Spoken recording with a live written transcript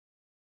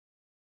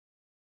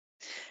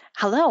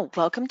Hello,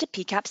 welcome to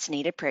PCAP's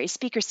Native Prairie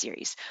Speaker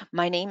Series.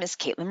 My name is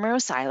Caitlin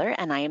Moreau-Seiler,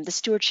 and I am the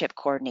Stewardship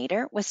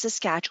Coordinator with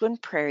Saskatchewan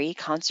Prairie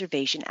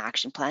Conservation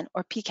Action Plan,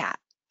 or PCAP.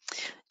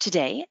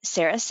 Today,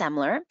 Sarah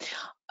Semmler,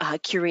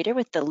 Curator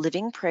with the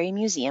Living Prairie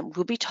Museum,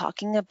 will be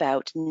talking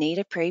about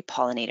native prairie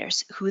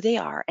pollinators, who they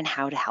are, and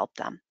how to help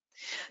them.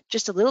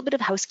 Just a little bit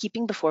of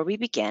housekeeping before we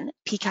begin.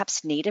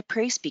 PCAP's Native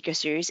Prairie Speaker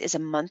Series is a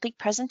monthly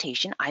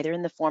presentation, either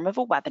in the form of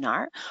a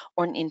webinar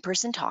or an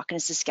in-person talk in a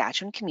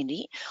Saskatchewan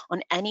community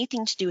on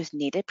anything to do with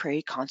native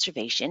prairie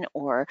conservation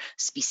or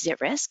species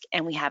at risk.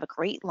 And we have a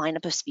great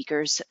lineup of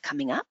speakers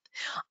coming up.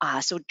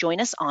 So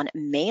join us on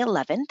May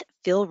 11th.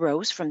 Phil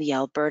Rose from the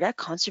Alberta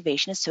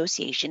Conservation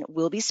Association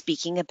will be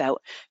speaking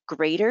about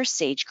greater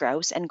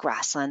sage-grouse and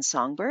grassland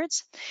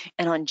songbirds.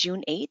 And on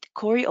June 8th,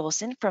 Corey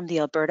Olson from the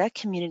Alberta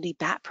Community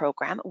Bat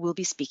Program will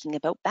be speaking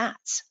about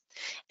bats.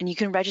 And you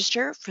can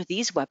register for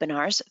these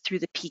webinars through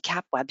the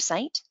PCAP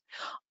website.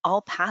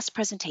 All past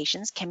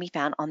presentations can be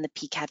found on the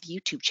PCAP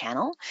YouTube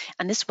channel,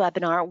 and this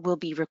webinar will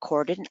be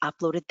recorded and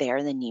uploaded there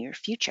in the near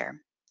future.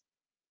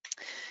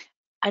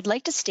 I'd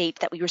like to state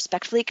that we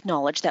respectfully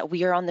acknowledge that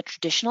we are on the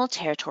traditional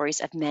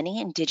territories of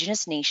many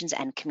Indigenous nations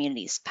and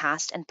communities,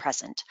 past and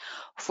present.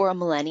 For a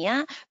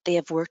millennia, they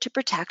have worked to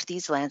protect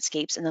these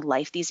landscapes and the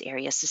life these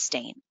areas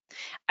sustain.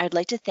 I'd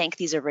like to thank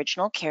these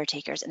original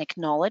caretakers and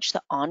acknowledge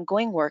the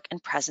ongoing work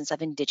and presence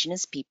of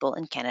Indigenous people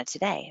in Canada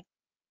today.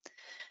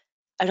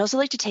 I'd also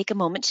like to take a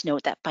moment to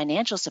note that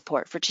financial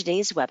support for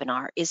today's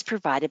webinar is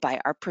provided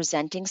by our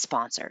presenting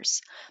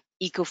sponsors,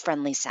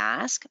 Eco-Friendly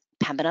Sask,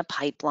 Pembina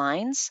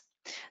Pipelines,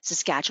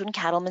 Saskatchewan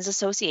Cattlemen's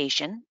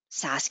Association,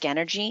 Sask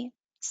Energy,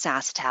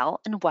 SaskTel,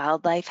 and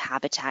Wildlife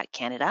Habitat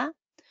Canada,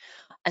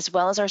 as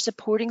well as our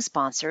supporting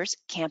sponsors,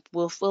 Camp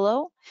Wolf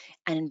Willow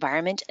and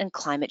Environment and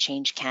Climate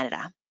Change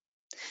Canada.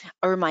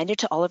 A reminder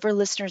to all of our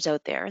listeners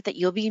out there that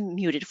you'll be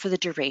muted for the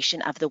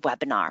duration of the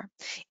webinar.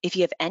 If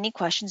you have any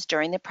questions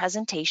during the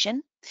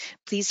presentation,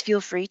 please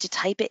feel free to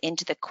type it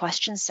into the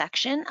questions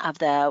section of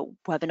the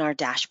webinar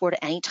dashboard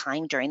at any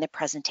time during the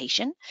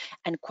presentation,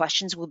 and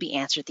questions will be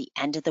answered at the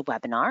end of the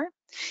webinar.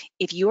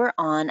 If you are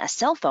on a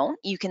cell phone,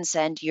 you can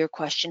send your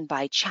question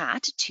by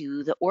chat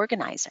to the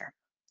organizer.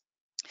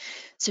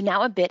 So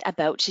now a bit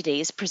about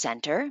today's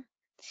presenter.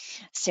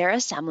 Sarah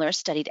Semmler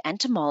studied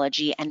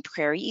entomology and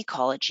prairie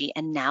ecology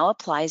and now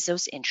applies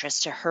those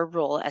interests to her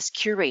role as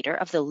curator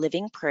of the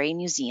Living Prairie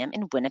Museum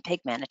in Winnipeg,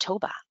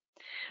 Manitoba.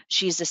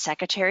 She is the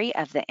secretary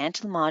of the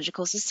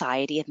Entomological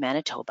Society of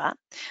Manitoba,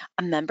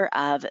 a member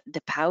of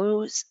the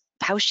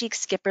Poweshiek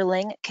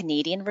Skipperling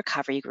Canadian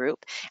Recovery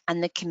Group,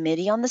 and the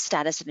Committee on the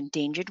Status of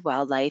Endangered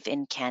Wildlife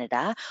in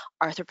Canada,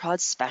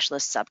 Arthropods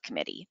Specialist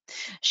Subcommittee.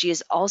 She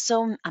is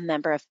also a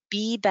member of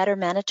Bee Better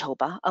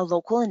Manitoba, a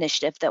local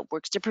initiative that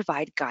works to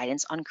provide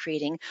guidance on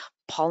creating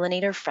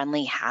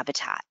pollinator-friendly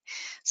habitat.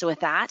 So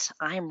with that,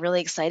 I'm really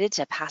excited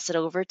to pass it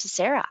over to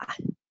Sarah.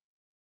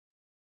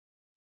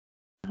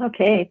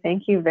 Okay,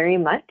 thank you very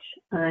much.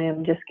 I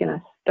am just going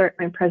to start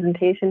my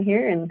presentation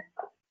here, and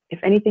if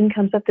anything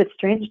comes up that's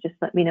strange, just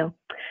let me know.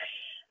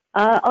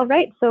 All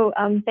right, so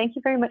thank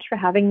you very much for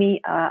having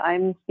me.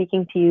 I'm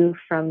speaking to you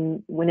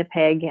from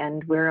Winnipeg,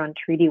 and we're on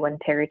Treaty 1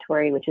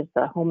 territory, which is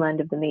the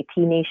homeland of the Métis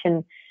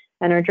Nation,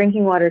 and our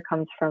drinking water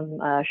comes from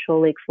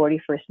Shoal Lake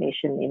 40 First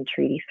Nation in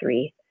Treaty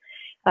 3.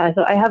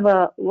 So I have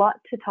a lot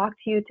to talk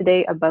to you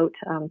today about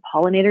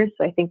pollinators,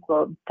 so I think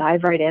we'll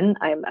dive right in.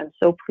 I'm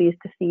so pleased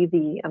to see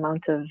the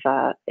amount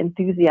of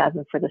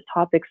enthusiasm for this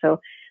topic, so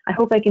I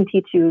hope I can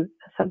teach you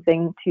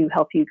something to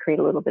help you create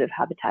a little bit of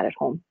habitat at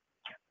home.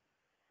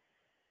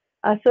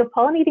 So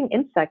pollinating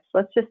insects,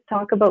 let's just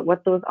talk about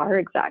what those are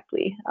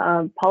exactly.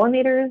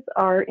 Pollinators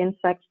are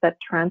insects that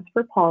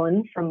transfer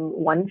pollen from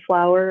one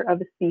flower of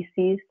a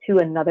species to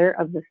another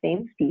of the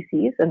same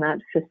species, and that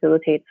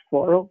facilitates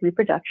floral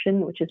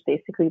reproduction, which is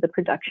basically the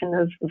production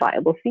of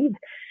viable seeds.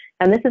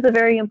 And this is a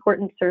very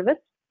important service,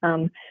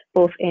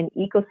 both in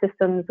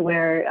ecosystems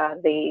where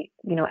they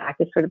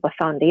act as sort of a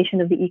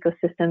foundation of the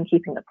ecosystem,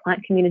 keeping the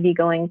plant community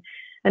going.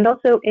 And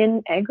also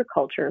in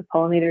agriculture,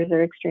 pollinators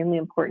are extremely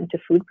important to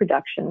food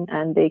production,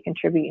 and they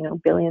contribute,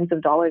 billions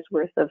of dollars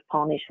worth of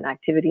pollination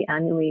activity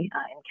annually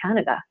in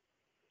Canada.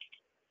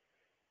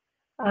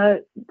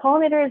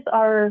 Pollinators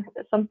are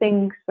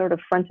something sort of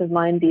front of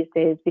mind these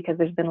days because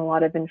there's been a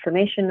lot of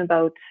information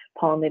about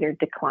pollinator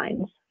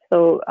declines.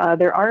 So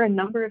there are a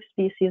number of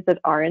species that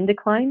are in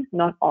decline,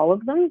 not all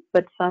of them,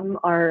 but some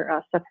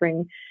are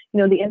suffering,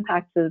 the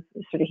impacts of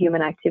sort of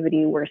human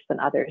activity worse than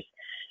others.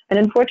 And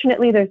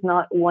unfortunately, there's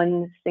not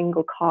one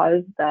single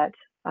cause that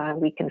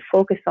we can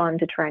focus on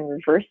to try and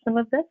reverse some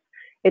of this.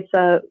 It's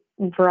a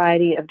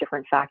variety of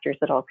different factors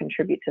that all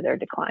contribute to their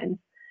declines.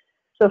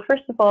 So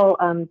first of all,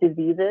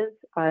 diseases.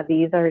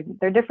 There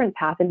are different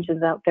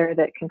pathogens out there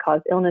that can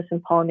cause illness in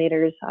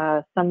pollinators.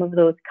 Some of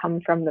those come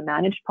from the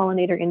managed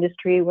pollinator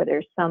industry, where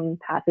there's some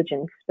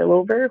pathogen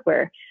spillover,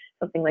 where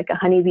something like a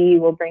honeybee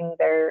will bring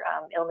their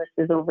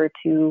illnesses over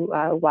to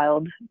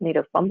wild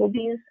native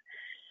bumblebees.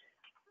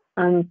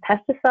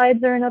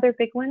 Pesticides are another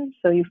big one.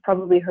 So you've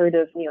probably heard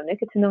of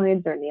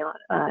neonicotinoids or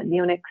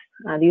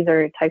neonics. These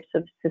are types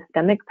of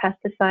systemic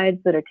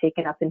pesticides that are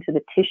taken up into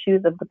the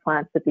tissues of the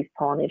plants that these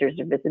pollinators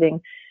are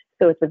visiting.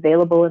 So it's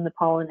available in the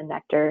pollen and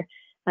nectar,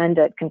 and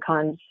it can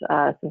cause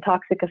some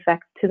toxic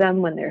effects to them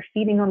when they're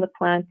feeding on the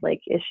plant,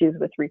 like issues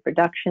with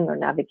reproduction or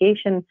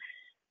navigation.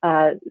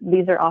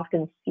 These are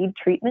often seed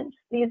treatments,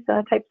 these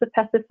types of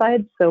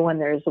pesticides. So when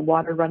there's a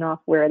water runoff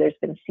where there's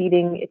been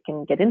seeding, it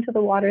can get into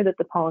the water that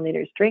the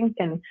pollinators drink.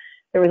 And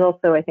there was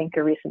also, I think,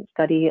 a recent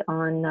study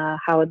on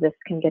how this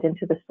can get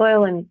into the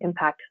soil and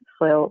impact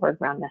soil or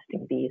ground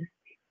nesting bees.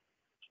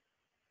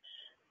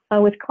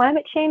 With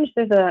climate change,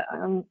 there's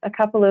a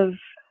couple of,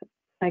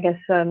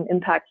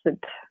 impacts that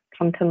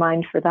come to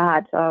mind for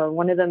that.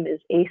 One of them is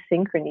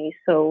asynchrony.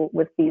 So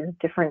with these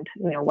different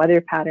weather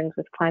patterns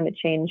with climate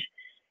change,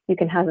 you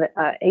can have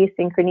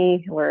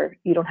asynchrony where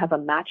you don't have a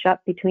matchup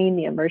between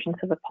the emergence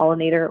of a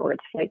pollinator or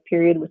its flight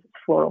period with its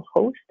floral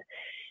host.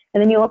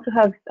 And then you also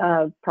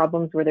have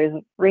problems where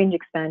there's range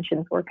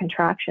expansions or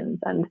contractions.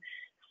 And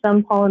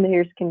some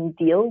pollinators can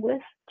deal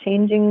with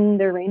changing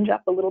their range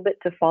up a little bit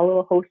to follow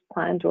a host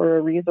plant or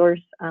a resource,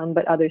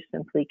 but others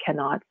simply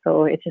cannot.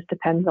 So it just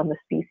depends on the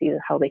species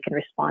how they can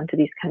respond to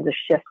these kinds of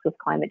shifts with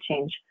climate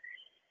change.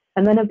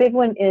 And then a big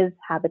one is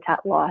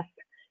habitat loss.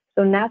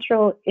 So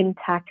natural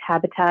intact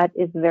habitat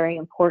is very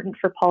important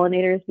for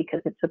pollinators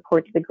because it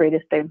supports the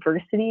greatest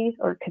diversity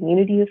or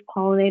community of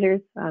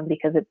pollinators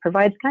because it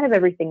provides kind of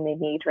everything they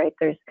need, right?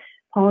 There's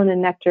pollen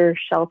and nectar,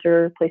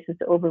 shelter, places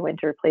to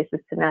overwinter, places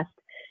to nest.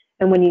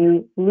 And when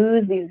you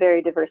lose these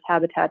very diverse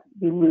habitats,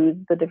 you lose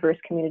the diverse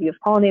community of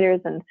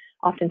pollinators, and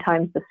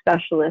oftentimes the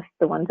specialists,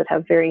 the ones that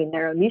have very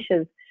narrow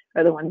niches,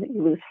 are the ones that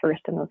you lose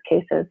first in those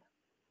cases.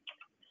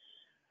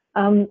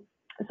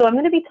 So I'm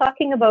going to be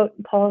talking about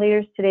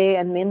pollinators today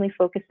and mainly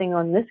focusing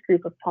on this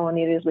group of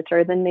pollinators, which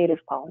are the native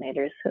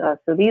pollinators.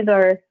 So these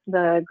are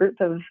the group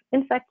of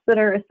insects that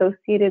are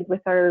associated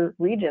with our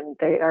region.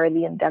 They are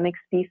the endemic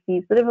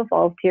species that have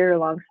evolved here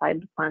alongside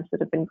the plants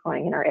that have been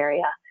growing in our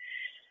area.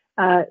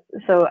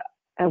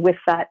 With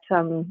that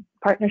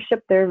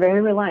partnership, they're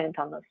very reliant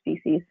on those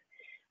species.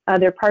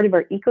 They're part of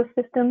our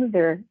ecosystems.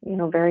 They're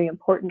very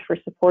important for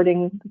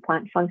supporting the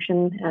plant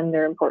function, and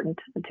they're important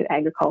to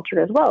agriculture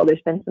as well.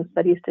 There's been some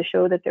studies to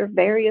show that they're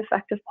very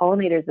effective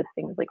pollinators of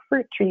things like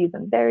fruit trees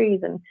and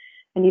berries and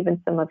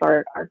even some of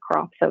our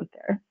crops out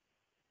there.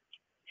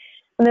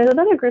 And there's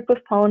another group of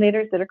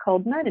pollinators that are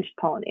called managed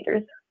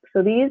pollinators.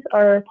 So these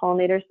are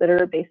pollinators that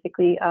are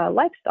basically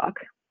livestock.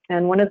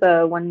 And one of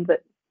the ones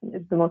that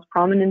is the most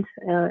prominent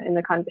in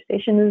the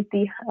conversation is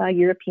the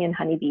European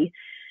honeybee.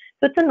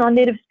 So it's a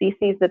non-native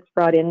species that's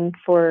brought in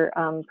for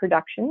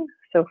production,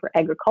 so for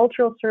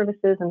agricultural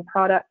services and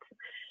products.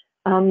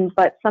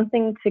 But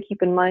something to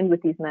keep in mind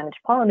with these managed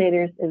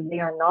pollinators is they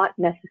are not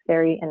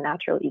necessary in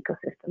natural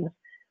ecosystems.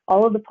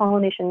 All of the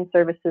pollination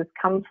services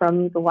come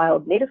from the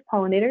wild native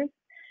pollinators,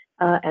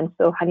 and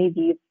so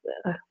honeybees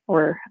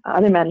or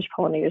other managed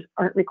pollinators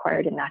aren't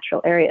required in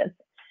natural areas.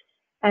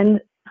 And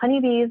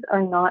honeybees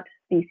are not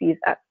species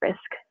at risk.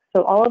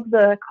 So all of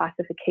the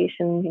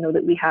classification,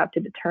 that we have to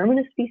determine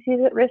a species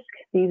at risk,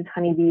 these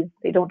honeybees,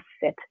 they don't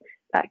fit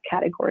that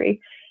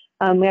category.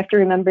 We have to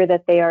remember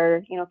that they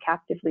are,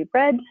 captively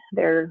bred.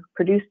 They're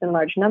produced in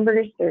large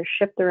numbers. They're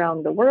shipped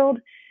around the world,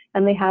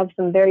 and they have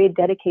some very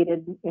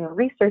dedicated,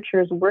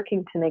 researchers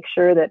working to make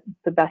sure that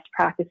the best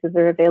practices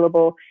are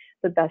available,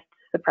 the best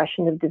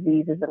suppression of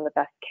diseases, and the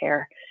best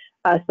care.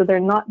 So they're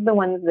not the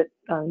ones that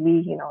we,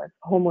 as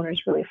homeowners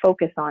really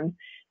focus on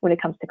when it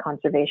comes to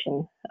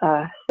conservation.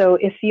 So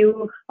if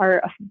you are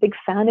a big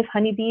fan of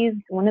honeybees,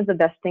 one of the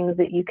best things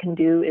that you can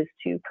do is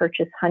to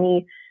purchase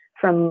honey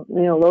from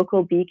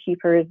local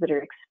beekeepers that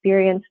are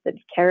experienced, that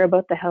care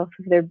about the health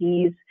of their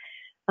bees,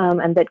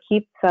 and that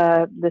keep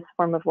this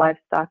form of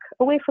livestock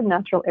away from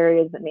natural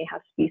areas that may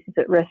have species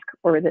at risk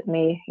or that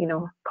may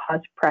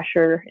cause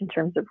pressure in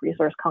terms of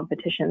resource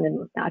competition in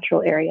those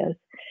natural areas.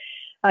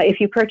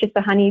 If you purchase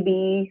a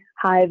honeybee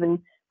hive and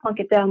plunk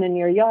it down in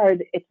your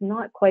yard, it's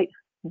not quite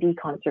bee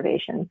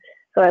conservation.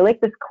 So I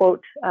like this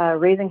quote,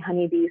 raising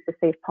honeybees to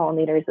save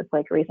pollinators is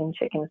like raising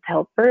chickens to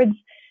help birds.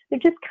 They're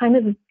just kind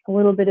of a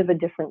little bit of a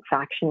different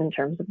faction in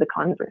terms of the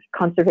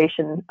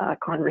conservation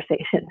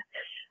conversation.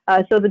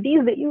 So the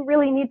bees that you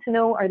really need to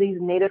know are these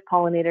native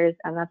pollinators,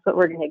 and that's what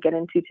we're going to get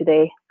into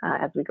today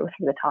as we go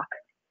through the talk.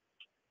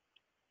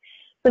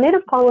 So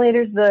native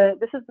pollinators,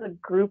 this is the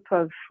group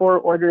of 4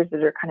 orders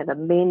that are kind of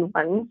the main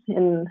ones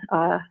in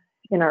our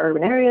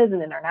urban areas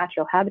and in our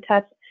natural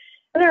habitats.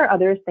 And there are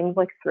others, things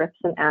like thrips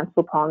and ants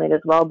will pollinate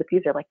as well, but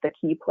these are like the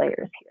key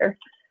players here.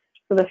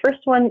 So the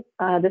first one,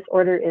 this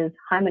order is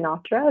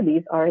Hymenoptera.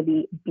 These are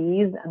the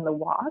bees and the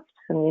wasps,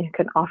 and you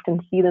can often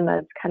see them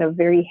as kind of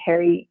very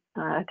hairy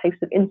types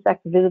of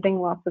insects visiting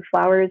lots of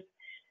flowers.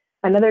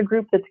 Another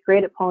group that's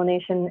great at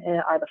pollination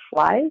are the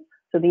flies.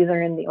 So these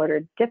are in the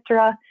order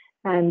Diptera,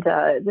 and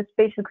this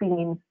basically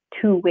means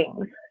 2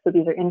 wings. So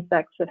these are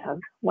insects that have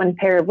 1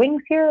 pair of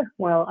wings here,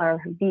 while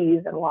our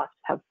bees and wasps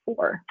have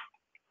 4.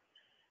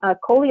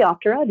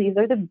 Coleoptera, these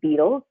are the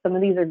beetles. Some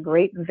of these are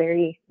great,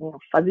 very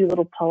fuzzy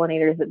little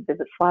pollinators that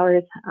visit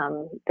flowers.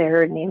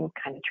 Their name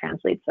kind of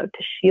translates out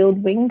to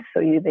shield winged,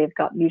 so they've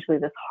got usually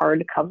this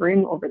hard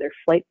covering over their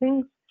flight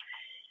wings.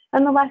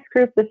 And the last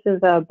group, this is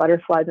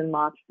butterflies and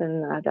moths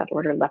in that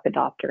order,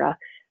 Lepidoptera.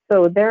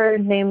 So their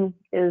name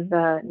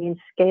means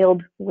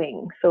scaled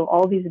wing. So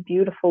all these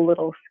beautiful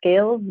little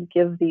scales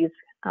give these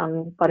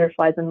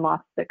butterflies and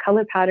moths the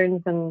color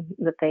patterns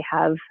that they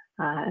have,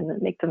 and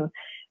that make them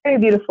very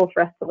beautiful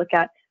for us to look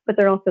at, but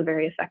they're also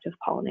very effective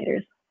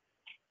pollinators.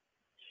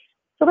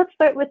 So let's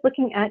start with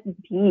looking at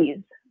bees.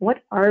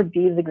 What are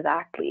bees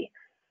exactly?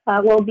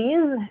 Well,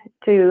 bees,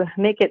 to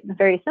make it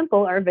very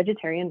simple, are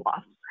vegetarian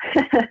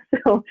wasps.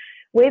 So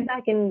way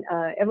back in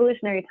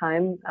evolutionary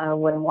time,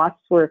 when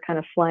wasps were kind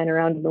of flying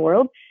around in the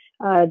world,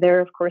 they're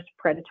of course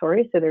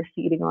predatory, so they're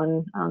feeding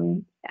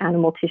on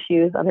animal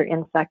tissues, other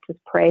insects as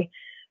prey.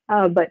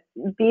 But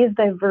bees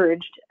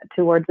diverged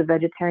towards a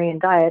vegetarian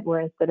diet where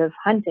instead of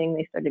hunting,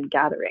 they started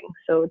gathering.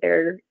 So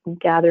they're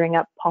gathering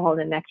up pollen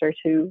and nectar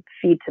to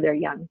feed to their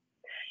young.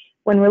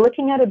 When we're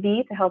looking at a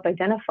bee to help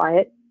identify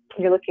it,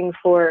 you're looking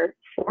for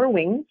 4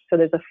 wings. So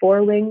there's a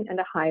forewing and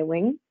a hind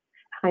wing,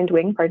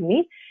 pardon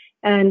me.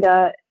 And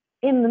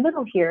in the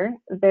middle here,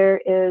 there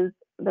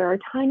are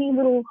tiny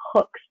little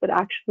hooks that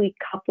actually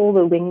couple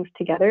the wings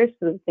together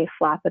so that they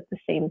flap at the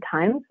same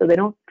time. So they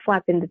don't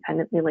flap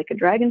independently like a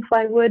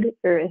dragonfly would.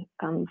 They're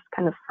kind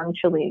of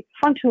functionally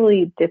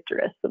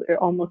dipterous. So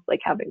they're almost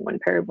like having 1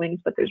 pair of wings,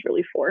 but there's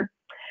really 4.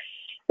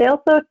 They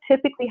also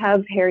typically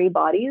have hairy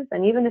bodies,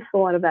 and even if a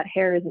lot of that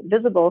hair isn't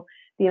visible,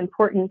 the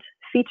important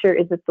feature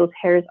is that those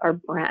hairs are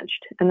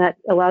branched, and that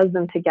allows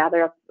them to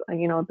gather up,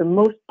 the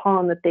most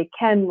pollen that they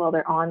can while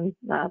they're on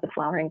the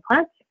flowering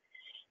plants.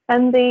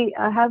 And they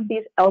have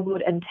these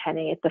elbowed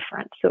antennae at the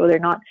front, so they're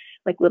not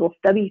like little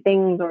stubby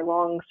things or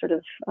long, sort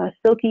of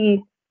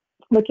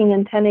silky-looking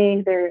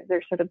antennae.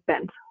 They're sort of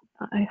bent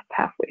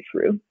halfway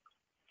through.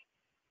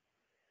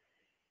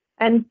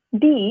 And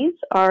bees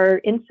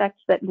are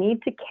insects that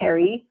need to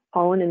carry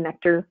pollen and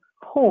nectar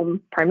home,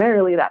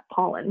 primarily that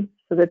pollen,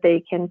 so that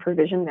they can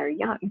provision their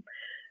young.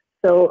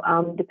 So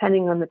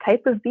depending on the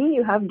type of bee,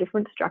 you have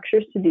different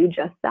structures to do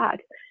just that.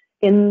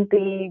 In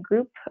the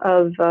group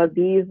of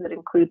bees that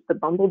includes the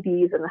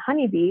bumblebees and the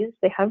honeybees,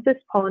 they have this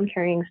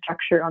pollen-carrying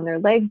structure on their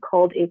leg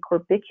called a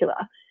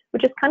corbicula,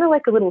 which is kind of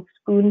like a little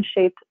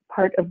spoon-shaped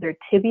part of their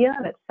tibia,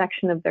 that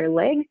section of their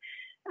leg.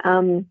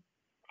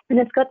 And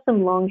it's got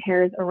some long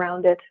hairs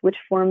around it, which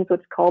forms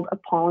what's called a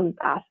pollen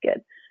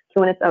basket. So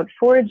when it's out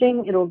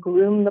foraging, it'll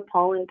groom the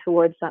pollen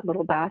towards that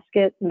little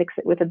basket, mix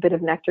it with a bit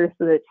of nectar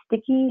so that it's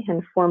sticky,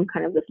 and form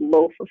kind of this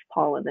loaf of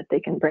pollen that they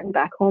can bring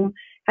back home,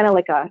 kind of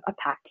like a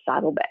packed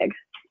saddlebag.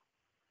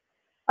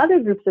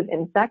 Other groups of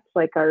insects,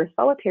 like our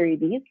solitary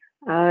bees,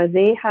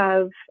 they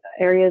have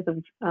areas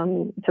of,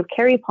 so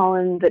carry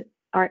pollen that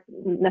aren't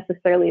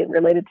necessarily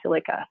related to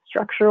like a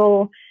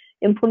structural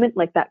implement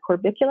like that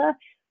corbicula,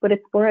 but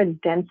it's for a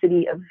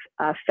density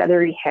of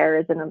feathery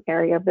hairs in an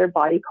area of their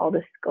body called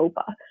a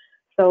scopa.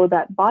 So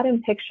that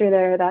bottom picture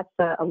there,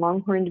 that's a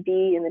longhorned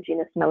bee in the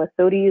genus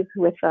Melisodes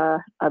with a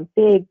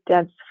big,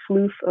 dense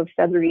floof of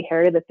feathery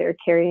hair that they're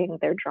carrying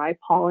their dry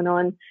pollen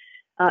on.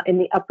 In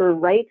the upper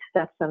right,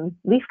 that's some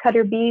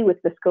leafcutter bee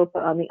with the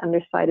scopa on the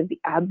underside of the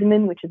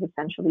abdomen, which is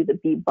essentially the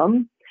bee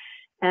bum.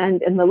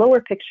 And in the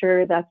lower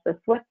picture, that's the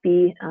sweat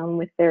bee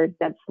with their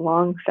dense,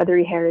 long,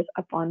 feathery hairs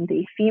up on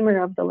the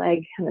femur of the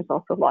leg, and there's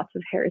also lots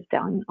of hairs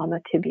down on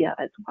the tibia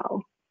as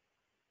well.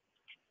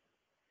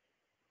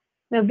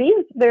 Now,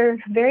 bees, they're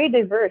very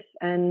diverse,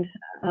 and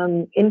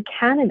in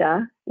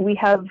Canada, we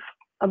have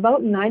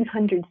about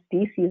 900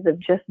 species of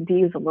just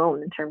bees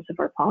alone in terms of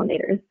our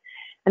pollinators.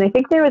 And I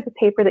think there was a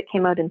paper that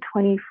came out in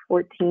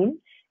 2014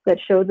 that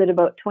showed that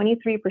about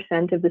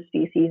 23% of the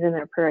species in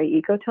our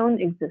prairie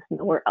ecotone exist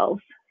nowhere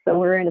else. So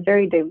we're in a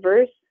very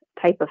diverse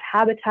type of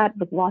habitat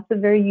with lots of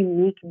very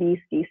unique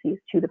bee species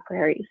to the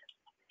prairies.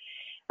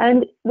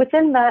 And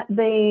within that,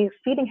 the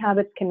feeding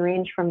habits can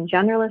range from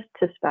generalist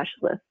to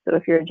specialist. So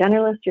if you're a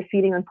generalist, you're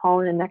feeding on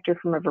pollen and nectar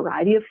from a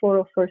variety of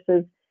floral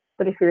sources.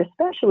 But if you're a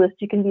specialist,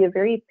 you can be a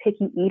very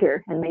picky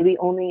eater and maybe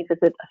only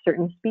visit a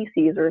certain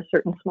species or a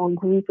certain small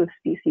group of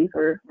species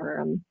or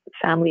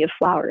family of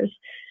flowers.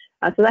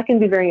 So that can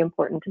be very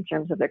important in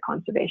terms of their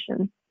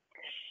conservation.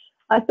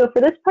 So for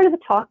this part of the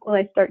talk, while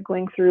I start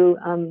going through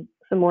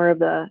some more of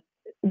the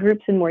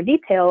groups in more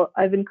detail,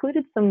 I've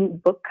included some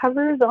book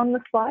covers on the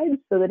slides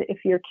so that if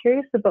you're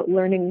curious about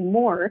learning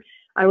more,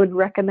 I would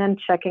recommend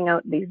checking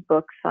out these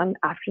books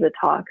after the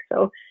talk.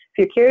 So if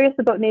you're curious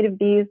about native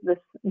bees, this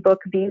book,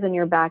 Bees in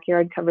Your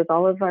Backyard, covers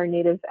all of our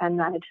native and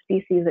managed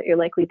species that you're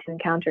likely to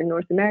encounter in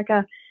North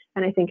America.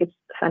 And I think it's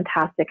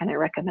fantastic, and I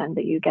recommend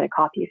that you get a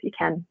copy if you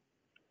can.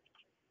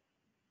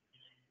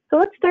 So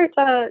let's start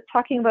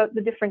talking about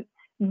the different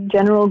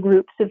general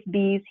groups of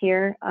bees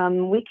here.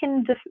 We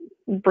can just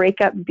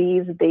break up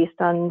bees based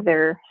on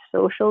their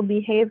social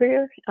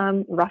behavior,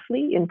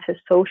 roughly, into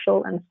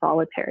social and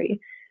solitary.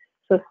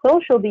 So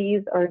social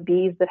bees are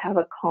bees that have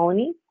a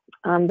colony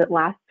that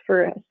lasts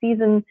for a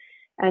season,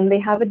 and they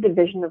have a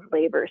division of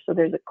labor. So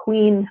there's a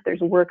queen,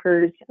 there's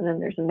workers, and then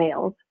there's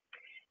males.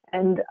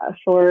 And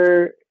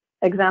for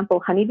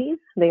example, honeybees,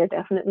 they are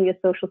definitely a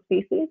social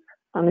species.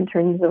 In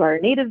terms of our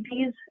native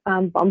bees,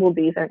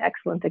 bumblebees are an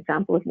excellent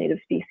example of native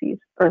species,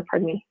 or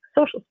pardon me,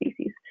 social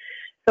species.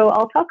 So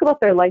I'll talk about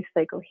their life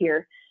cycle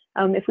here.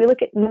 If we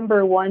look at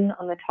number 1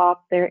 on the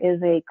top, there is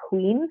a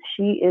queen.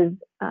 She is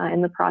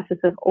in the process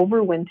of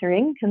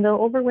overwintering, and they'll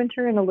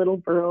overwinter in a little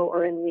burrow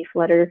or in leaf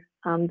litter.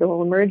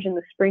 They'll emerge in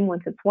the spring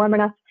once it's warm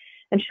enough,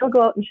 and she'll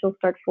go out and she'll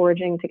start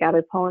foraging to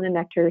gather pollen and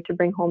nectar to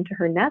bring home to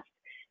her nest,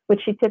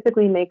 which she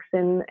typically makes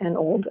in an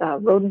old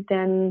rodent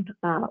den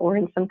or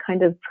in some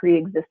kind of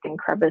pre-existing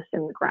crevice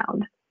in the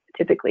ground,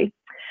 typically.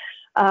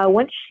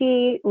 Once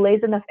she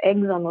lays enough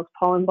eggs on those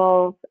pollen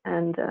balls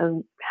and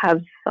has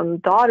some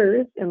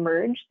daughters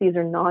emerge, these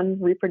are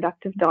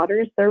non-reproductive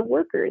daughters, they're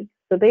workers.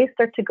 So they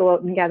start to go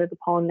out and gather the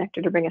pollen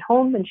nectar to bring it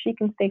home, and she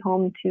can stay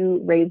home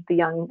to raise the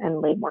young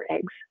and lay more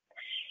eggs.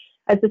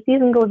 As the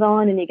season goes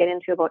on and you get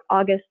into about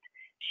August,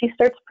 she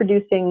starts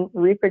producing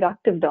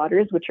reproductive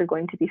daughters, which are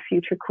going to be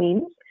future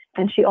queens.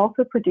 And she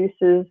also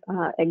produces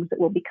eggs that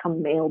will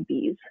become male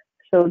bees.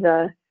 So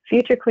the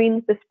future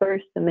queens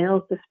disperse, the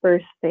males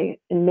disperse, they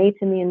mate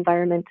in the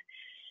environment.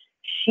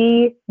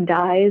 She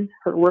dies,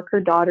 her worker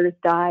daughters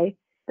die,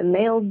 the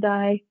males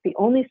die. The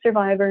only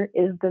survivor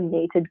is the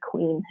mated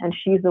queen, and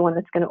she's the one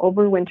that's going to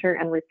overwinter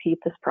and repeat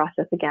this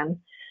process again.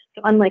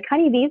 So unlike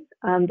honeybees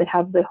that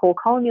have the whole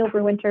colony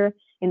overwinter,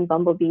 in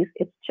bumblebees,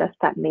 it's just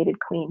that mated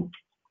queen.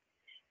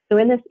 So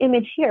in this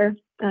image here,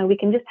 we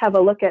can just have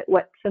a look at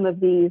what some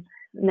of these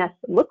nests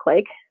look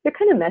like. They're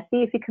kind of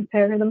messy if you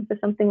compare them to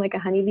something like a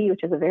honeybee,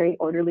 which is a very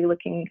orderly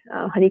looking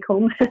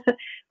honeycomb.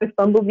 With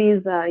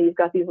bumblebees, you've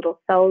got these little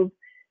cells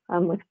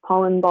with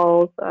pollen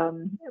balls,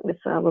 with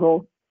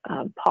little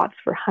pots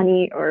for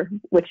honey, or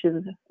which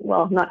is,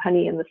 well, not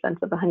honey in the sense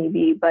of a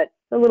honeybee, but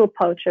a little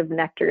pouch of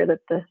nectar that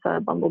this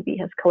bumblebee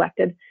has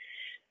collected.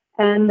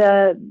 And,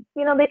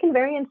 you know, they can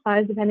vary in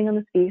size depending on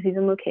the species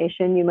and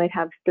location. You might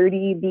have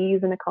 30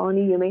 bees in a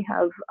colony. You may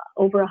have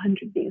over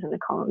 100 bees in a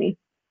colony.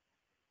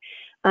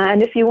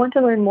 And if you want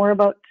to learn more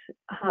about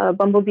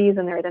bumblebees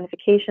and their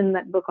identification,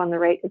 that book on the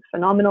right is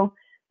phenomenal.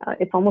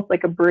 It's almost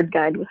like a bird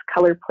guide with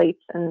color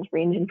plates and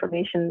range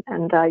information,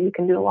 and you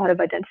can do a lot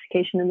of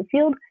identification in the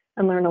field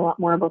and learn a lot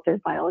more about their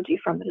biology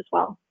from it as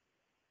well.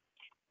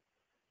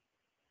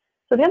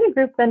 So the other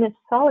group then is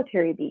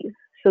solitary bees.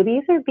 So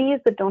these are bees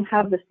that don't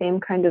have the same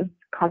kind of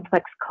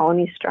complex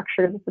colony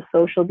structure that the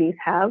social bees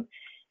have.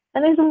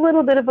 And there's a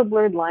little bit of a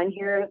blurred line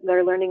here.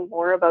 They're learning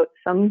more about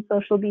some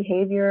social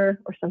behavior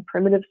or some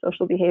primitive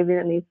social behavior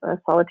in these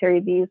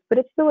solitary bees, but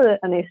it's still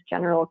a nice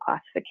general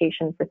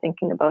classification for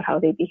thinking about how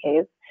they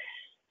behave.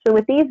 So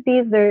with these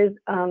bees, there's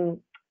a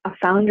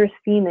foundress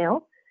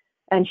female,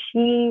 and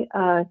she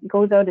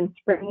goes out in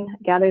spring,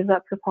 gathers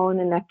up her pollen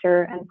and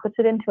nectar, and puts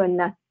it into a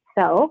nest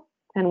cell.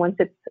 And once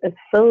it's as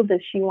filled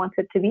as she wants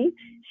it to be,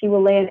 she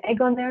will lay an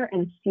egg on there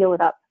and seal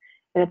it up.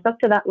 And it's up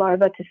to that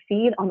larva to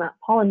feed on that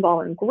pollen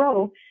ball and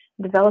grow,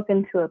 develop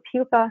into a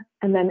pupa,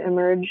 and then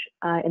emerge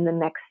in the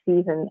next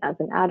season as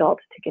an adult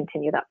to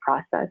continue that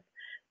process.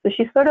 So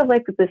she's sort of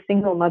like the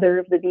single mother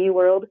of the bee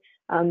world,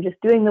 just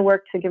doing the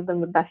work to give them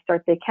the best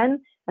start they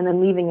can, and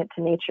then leaving it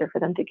to nature for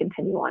them to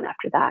continue on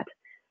after that.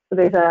 So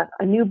there's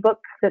a new book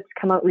that's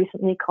come out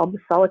recently called The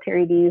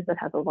Solitary Bees that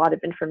has a lot of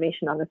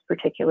information on this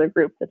particular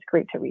group that's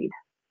great to read.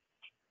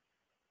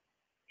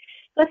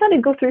 So I thought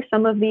I'd go through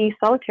some of the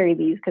solitary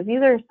bees because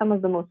these are some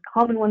of the most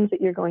common ones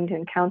that you're going to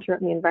encounter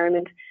in the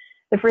environment.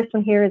 The first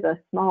one here is a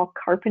small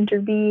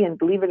carpenter bee, and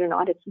believe it or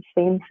not, it's the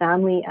same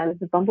family as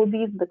the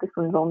bumblebees, but this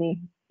one's only,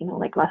 you know,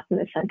 like less than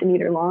a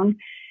centimeter long.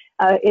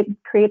 It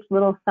creates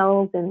little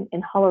cells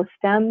in hollow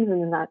stems,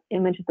 and in that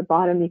image at the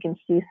bottom, you can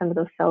see some of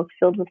those cells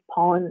filled with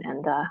pollen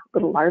and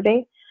little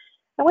larvae.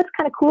 And what's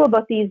kind of cool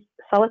about these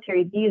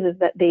solitary bees is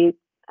that they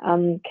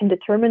can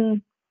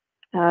determine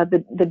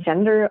the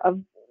gender of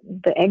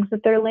the eggs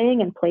that they're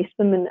laying and place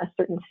them in a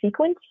certain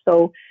sequence.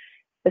 So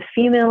the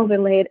females are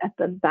laid at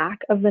the back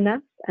of the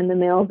nest, and the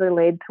males are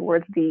laid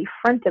towards the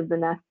front of the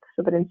nest,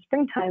 so that in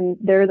springtime,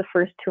 they're the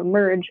first to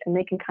emerge, and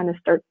they can kind of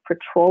start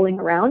patrolling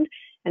around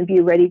and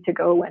be ready to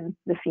go when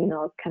the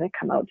females kind of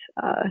come out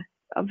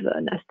of the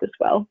nest as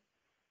well.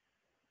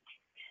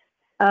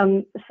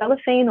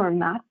 Cellophane or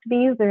mast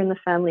bees, they're in the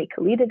family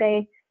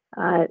Calididae.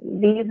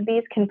 These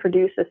bees can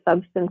produce a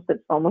substance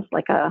that's almost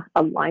like a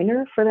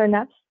liner for their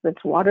nests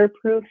that's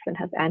waterproof and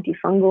has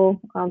antifungal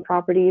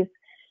properties.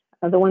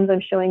 The ones I'm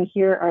showing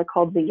here are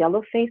called the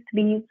yellow-faced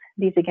bees.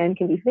 These again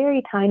can be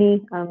very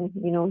tiny,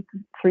 you know,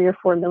 3 or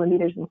 4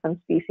 millimeters in some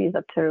species,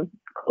 up to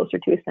closer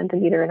to a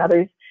centimeter in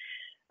others.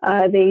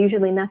 They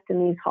usually nest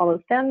in these hollow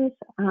stems,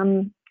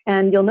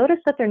 and you'll notice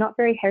that they're not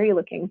very hairy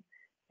looking.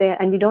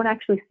 And you don't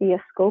actually see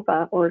a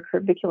scopa or a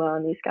curvicula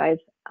on these guys.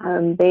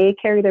 They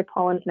carry their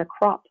pollen in a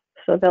crop.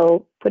 So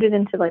they'll put it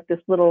into like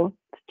this little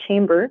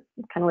chamber,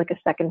 kind of like a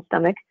second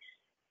stomach,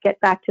 get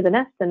back to the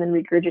nest, and then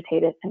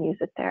regurgitate it and use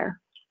it there.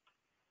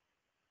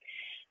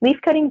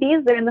 Leaf-cutting bees,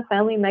 they're in the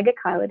family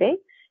Megacylidae.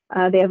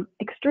 They have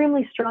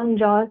extremely strong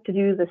jaws to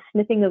do the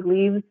snipping of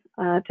leaves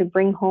to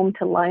bring home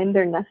to line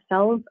their nest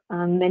cells.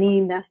 Many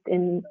nest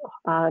in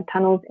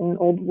tunnels in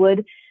old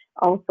wood.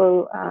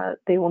 Also,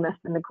 they will nest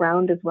in the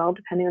ground as well,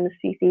 depending on the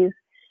species.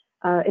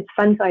 It's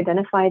fun to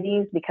identify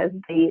these because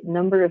the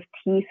number of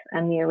teeth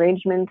and the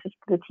arrangement of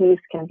the teeth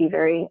can be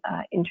very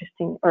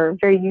interesting or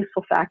very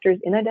useful factors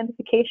in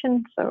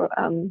identification. So,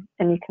 and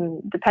you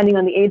can, depending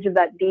on the age of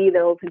that bee,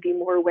 there will be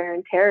more wear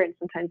and tear, and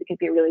sometimes it can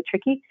be really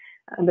tricky,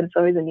 but it's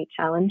always a neat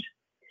challenge.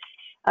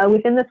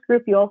 Within this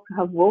group, you also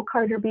have wool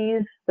carder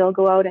bees. They'll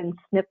go out and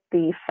snip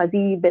the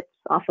fuzzy bits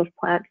off of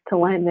plants to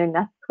line their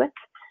nests with.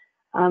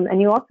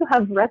 And you also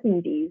have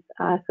resin bees.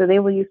 So they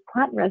will use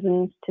plant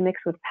resins to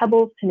mix with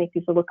pebbles to make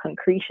these little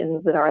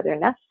concretions that are their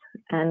nests.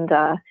 And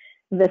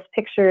this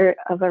picture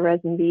of a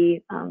resin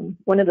bee,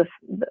 one of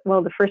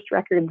the first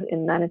records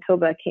in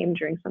Manitoba came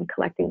during some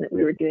collecting that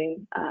we were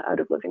doing out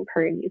of Living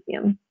Prairie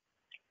Museum.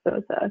 So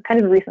it's a kind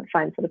of a recent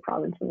find for the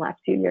province in the last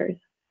few years.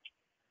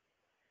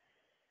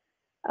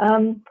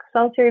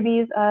 Solitary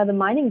bees, the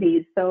mining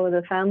bees, so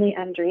the family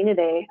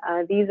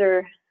Andrenidae. These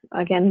are,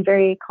 again,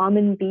 very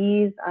common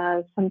bees.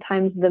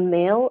 Sometimes the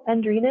male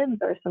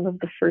Andrenids are some of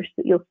the first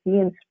that you'll see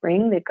in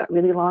spring. They've got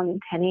really long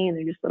antennae and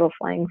they're just little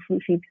flying,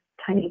 floofy,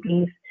 tiny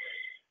bees.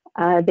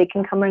 They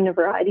can come in a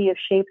variety of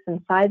shapes and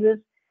sizes.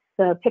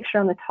 The picture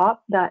on the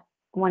top, that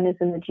one is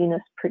in the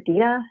genus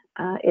Perdita.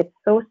 It's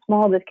so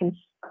small that it can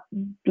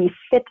be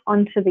fit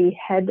onto the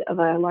head of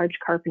a large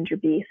carpenter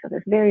bee. So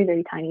they're very,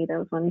 very tiny,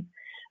 those ones.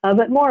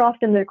 But more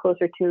often they're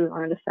closer to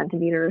around a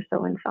centimeter or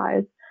so in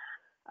size.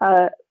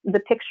 The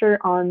picture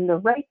on the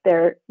right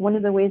there, one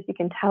of the ways you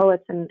can tell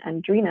it's an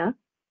Andrena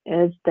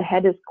is the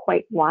head is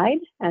quite wide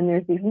and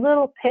there's these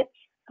little pits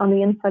on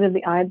the inside of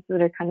the eyes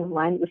that are kind of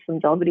lined with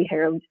some velvety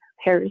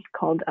hairs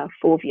called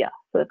fovea.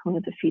 So that's one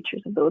of the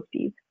features of those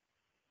bees.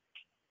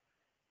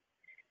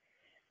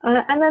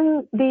 And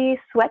then the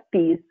sweat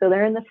bees, so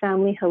they're in the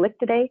family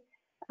Halictidae.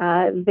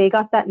 They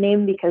got that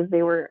name because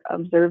they were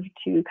observed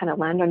to kind of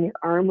land on your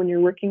arm when you're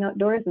working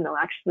outdoors, and they'll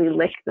actually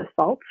lick the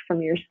salt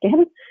from your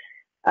skin.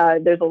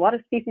 There's a lot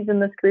of species in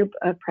this group,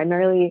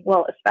 primarily,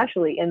 well,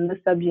 especially in the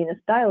subgenus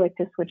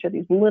Dialectus, which are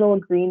these little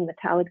green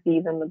metallic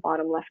bees in the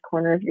bottom left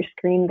corner of your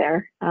screen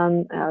there.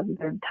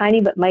 They're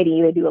tiny but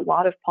mighty. They do a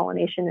lot of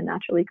pollination in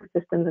natural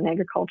ecosystems and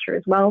agriculture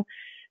as well.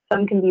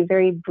 Some can be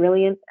very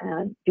brilliant,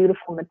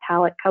 beautiful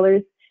metallic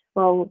colors,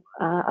 while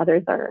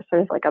others are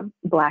sort of like a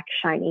black,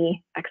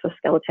 shiny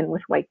exoskeleton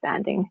with white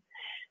banding.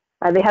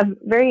 They have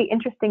very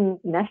interesting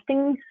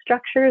nesting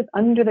structures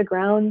under the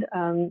ground.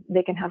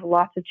 They can have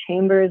lots of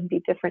chambers,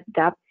 be different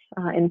depths.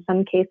 In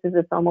some cases,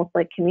 it's almost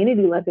like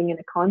community living in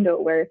a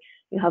condo where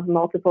you have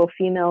multiple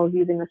females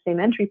using the same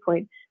entry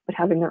point, but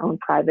having their own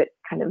private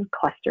kind of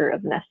cluster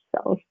of nest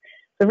cells.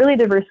 So really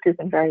diverse group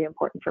and very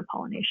important for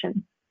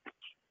pollination.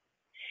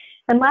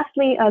 And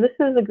lastly, this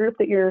is a group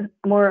that you're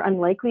more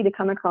unlikely to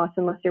come across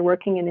unless you're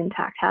working in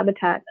intact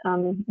habitat.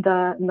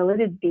 The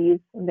melitid bees,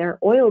 they're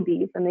oil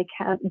bees, and they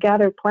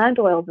gather plant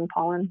oils and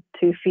pollen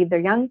to feed their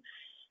young.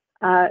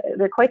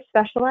 They're quite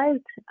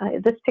specialized.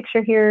 This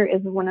picture here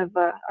is one of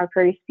our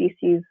prairie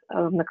species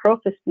of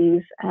Macrophis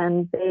bees,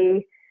 and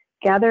they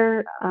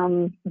gather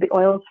the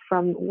oils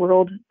from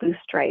world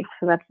loosestrife.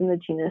 So that's in the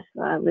genus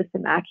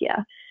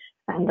Lysimachia.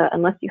 And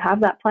unless you have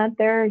that plant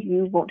there,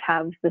 you won't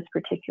have this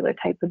particular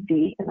type of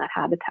bee in that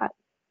habitat.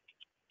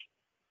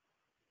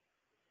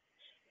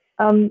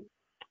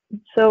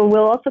 So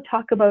we'll also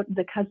talk about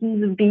the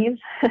cousins of bees,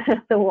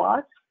 the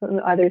wasps,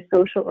 either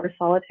social or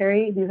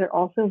solitary. These are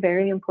also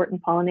very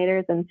important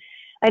pollinators. And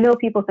I know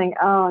people think,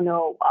 oh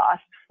no,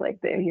 wasps, like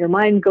your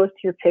mind goes to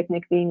your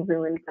picnic being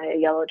ruined by a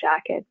yellow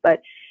jacket.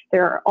 But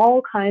there are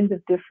all kinds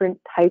of different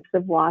types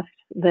of wasps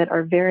that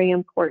are very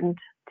important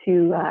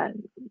to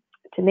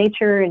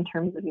nature in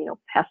terms of,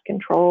 pest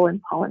control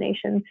and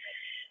pollination.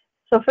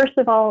 So first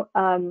of all,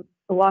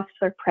 wasps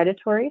are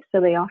predatory,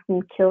 so they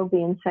often kill the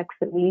insects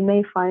that we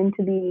may find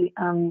to be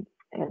an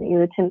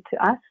irritant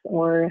to us,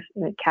 or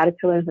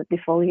caterpillars that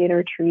defoliate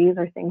our trees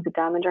or things that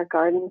damage our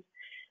gardens.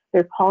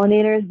 They're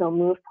pollinators. They'll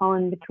move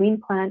pollen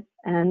between plants,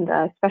 and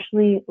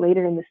especially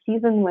later in the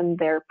season when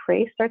their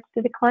prey starts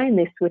to decline,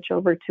 they switch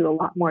over to a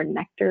lot more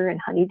nectar and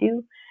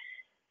honeydew.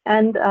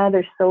 And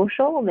they're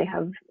social. They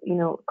have,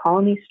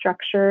 colony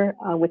structure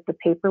with the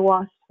paper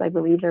wasps. I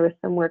believe there was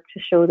some work to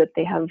show that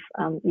they have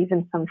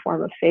even some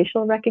form of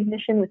facial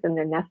recognition within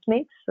their nest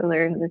mates. So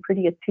they're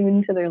pretty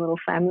attuned to their little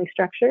family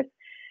structures.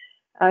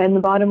 In the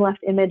bottom left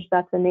image,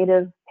 that's a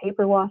native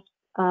paper wasp,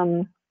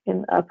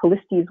 in a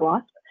Polistes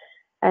wasp.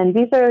 And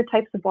these are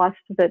types of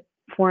wasps that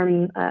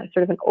form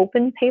sort of an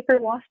open paper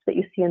wasp that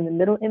you see in the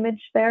middle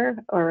image there,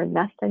 or a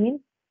nest, I mean.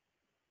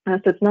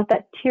 So it's not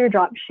that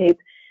teardrop shape.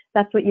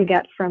 That's what you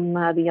get from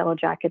the yellow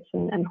jackets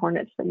and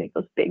hornets that make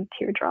those big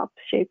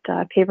teardrop-shaped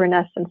paper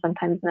nests, and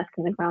sometimes nest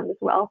in the ground as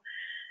well.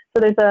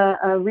 So there's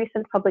a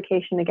recent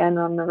publication, again,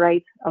 on the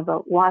right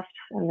about wasps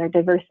and their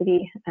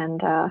diversity.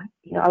 And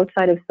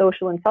outside of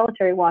social and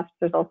solitary wasps,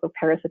 there's also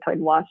parasitoid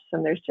wasps,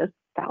 and there's just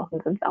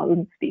thousands and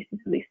thousands of species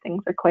of these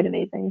things. They're quite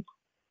amazing.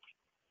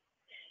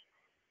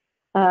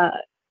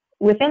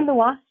 Within the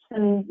wasps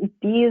and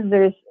bees,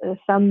 there's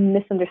some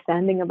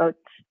misunderstanding about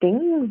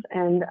stings,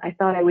 and I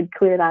thought I would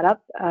clear that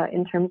up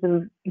in terms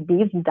of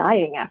bees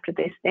dying after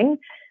they sting.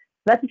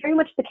 That's very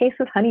much the case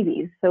with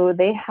honeybees. So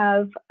they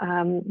have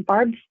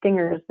barbed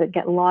stingers that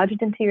get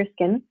lodged into your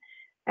skin,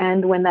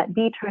 and when that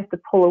bee tries to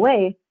pull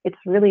away, it's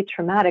really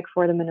traumatic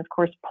for them and, of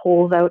course,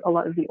 pulls out a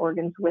lot of the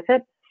organs with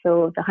it.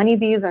 So the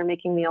honeybees are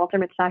making the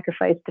ultimate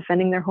sacrifice,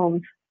 defending their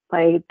homes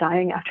by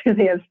dying after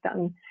they have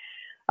stung.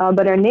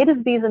 But our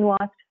native bees and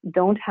wasps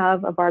don't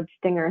have a barbed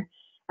stinger,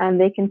 and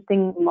they can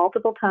sting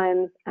multiple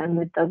times, and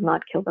it does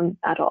not kill them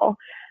at all.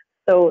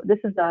 So this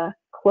is a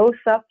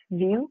close-up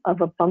view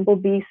of a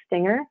bumblebee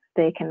stinger.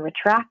 They can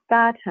retract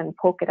that and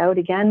poke it out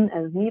again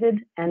as needed.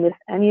 And if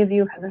any of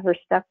you have ever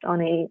stepped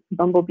on a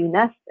bumblebee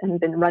nest and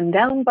been run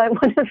down by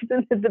one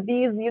of the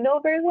bees, you know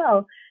very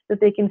well that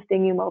they can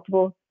sting you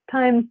multiple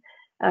times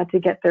to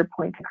get their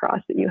point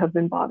across that you have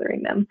been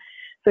bothering them.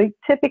 So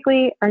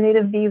typically, our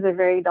native bees are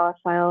very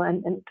docile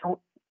and don't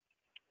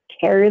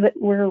care that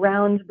we're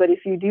around, but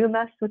if you do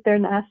mess with their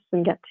nests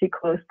and get too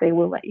close, they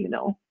will let you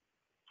know.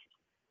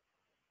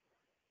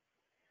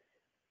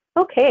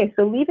 Okay,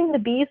 so leaving the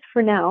bees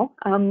for now,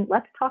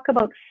 let's talk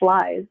about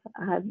flies.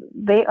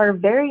 They are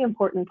very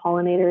important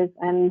pollinators,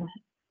 and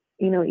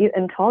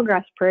in tall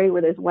grass prairie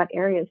where there's wet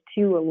areas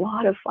too, a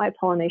lot of fly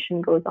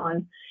pollination goes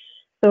on.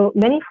 So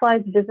many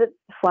flies visit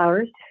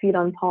flowers to feed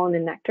on pollen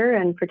and nectar,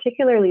 and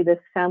particularly this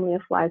family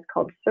of flies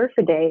called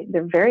Syrphidae,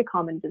 they're very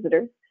common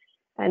visitors.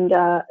 And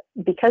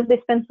because they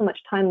spend so much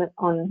time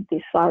on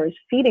these flowers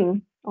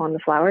feeding on the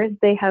flowers,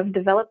 they have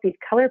developed these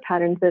color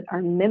patterns that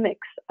are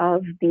mimics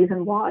of bees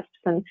and wasps,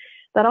 and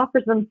that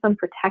offers them some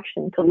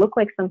protection to look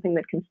like something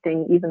that can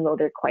sting even though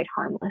they're quite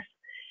harmless.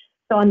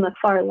 So on the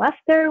far left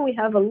there, we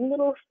have a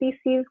little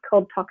species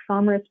called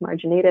Toxomerus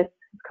marginatus.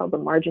 It's called the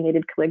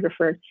marginated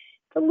calligrapher.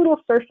 It's a little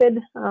syrphid,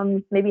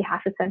 maybe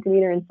half a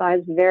centimeter in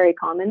size, very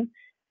common.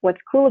 What's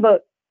cool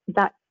about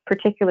that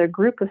particular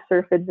group of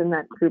syrphids in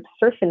that group,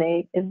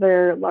 Syrphinae, is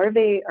their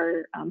larvae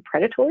are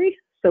predatory.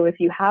 So if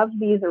you have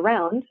these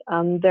around,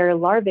 their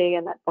larvae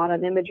in that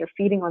bottom image are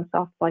feeding on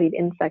soft-bodied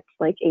insects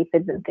like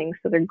aphids and things,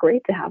 so they're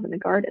great to have in the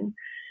garden.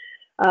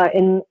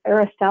 In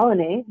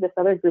Aristallinae, this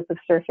other group of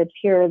syrphids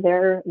here,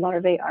 their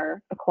larvae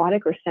are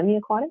aquatic or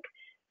semi-aquatic.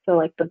 So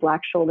like the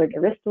black-shouldered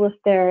Aristolus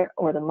there,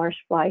 or the marsh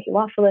fly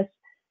Helophilus,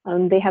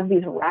 they have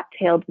these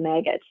rat-tailed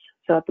maggots.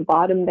 So at the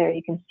bottom there,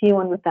 you can see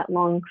one with that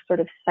long sort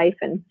of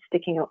siphon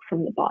sticking out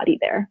from the body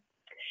there.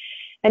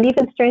 And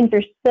even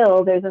stranger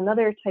still, there's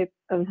another type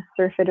of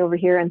syrphid over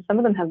here, and some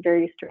of them have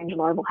very strange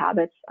larval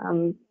habits.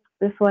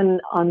 This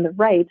one on the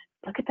right,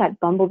 look at that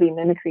bumblebee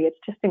mimicry. It's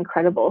just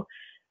incredible.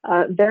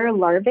 Their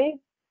larvae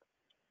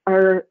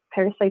are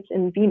parasites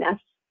in bee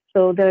nests.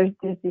 So there's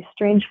these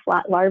strange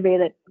flat larvae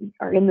that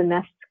are in the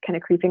nest, kind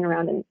of creeping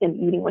around and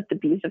eating what the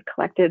bees have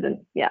collected. And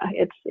yeah,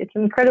 it's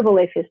incredible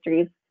life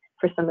histories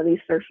for some of these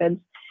syrphids.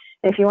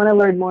 And if you want to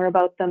learn more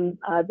about them,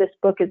 this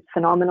book is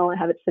phenomenal. I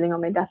have it sitting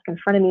on my desk in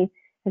front of me.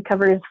 It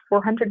covers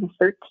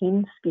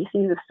 413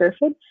 species of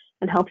syrphids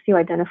and helps you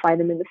identify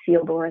them in the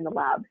field or in the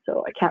lab.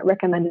 So I can't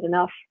recommend it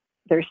enough.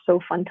 They're so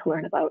fun to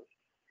learn about.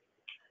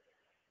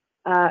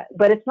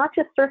 But it's not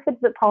just syrphids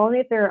that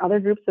pollinate. There are other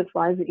groups of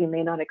flies that you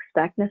may not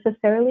expect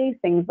necessarily.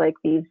 Things like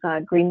these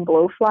green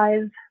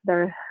blowflies.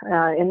 They're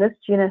in this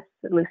genus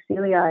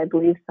Lucilia, I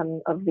believe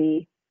some of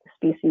the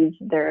species,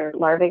 their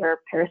larvae are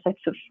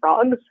parasites of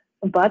frogs,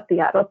 but the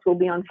adults will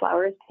be on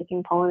flowers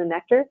taking pollen and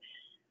nectar.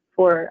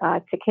 For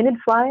tachinid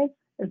flies,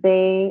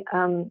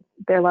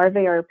 their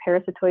larvae are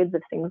parasitoids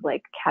of things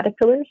like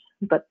caterpillars,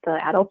 but the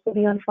adults will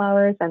be on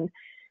flowers. And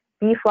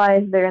bee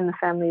flies, they're in the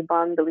family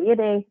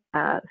Bombyliidae.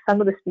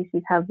 Some of the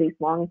species have these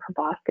long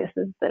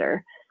proboscises that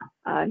are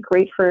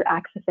great for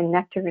accessing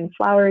nectar in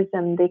flowers,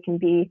 and they can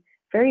be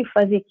very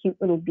fuzzy, cute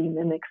little bee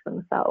mimics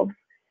themselves.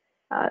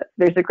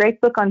 There's a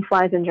great book on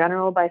flies in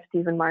general by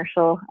Stephen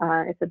Marshall.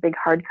 It's a big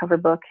hardcover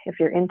book.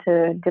 If you're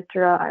into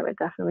Diptera, I would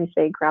definitely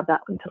say grab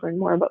that one to learn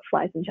more about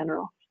flies in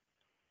general.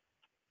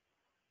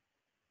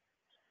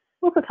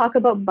 We'll also talk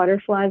about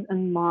butterflies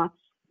and moths.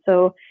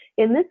 So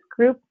in this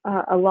group,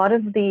 a lot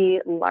of the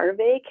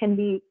larvae can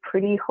be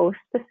pretty host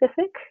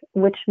specific,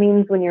 which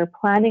means when you're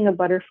planning a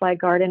butterfly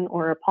garden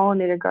or a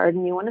pollinator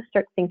garden, you want to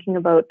start thinking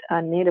about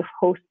native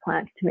host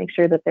plants to make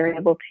sure that they're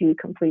able to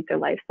complete their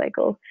life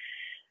cycle.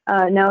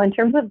 Now, in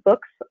terms of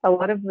books, a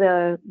lot of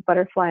the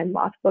butterfly and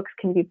moth books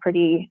can be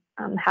pretty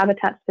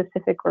habitat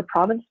specific or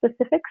province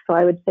specific. So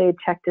I would say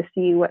check to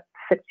see what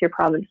fits your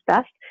province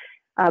best.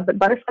 But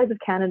Butterflies of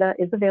Canada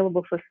is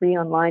available for free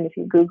online. If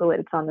you Google it,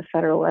 it's on the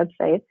federal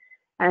website.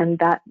 And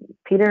that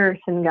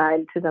Peterson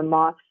guide to the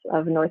moths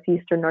of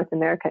northeastern North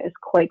America is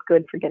quite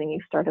good for getting you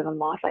started on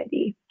moth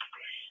ID.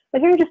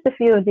 But here are just a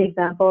few of the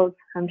examples.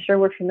 I'm sure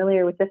we're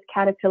familiar with this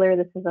caterpillar.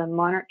 This is a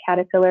monarch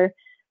caterpillar.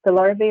 The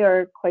larvae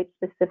are quite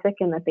specific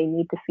in that they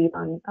need to feed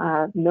on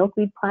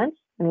milkweed plants.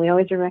 And we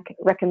always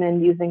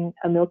recommend using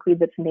a milkweed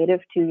that's native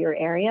to your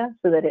area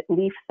so that it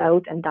leafs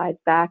out and dies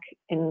back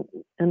in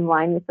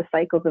line with the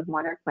cycles of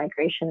monarch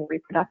migration and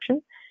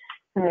reproduction.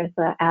 And there's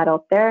the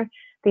adult there.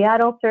 The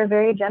adults are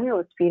very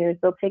generalist feeders.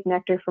 They'll take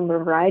nectar from a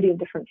variety of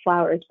different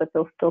flowers, but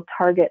they'll still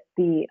target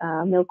the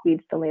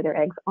milkweeds to lay their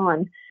eggs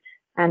on.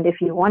 And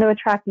if you want to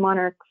attract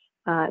monarchs,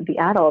 the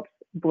adults,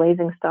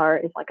 blazing star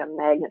is like a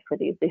magnet for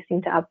these. They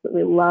seem to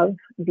absolutely love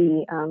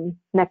the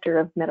nectar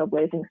of meadow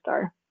blazing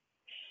star.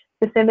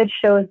 This image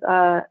shows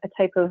a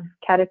type of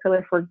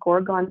caterpillar for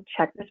Gorgon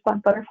checker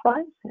spot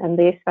butterflies, and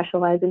they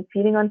specialize in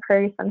feeding on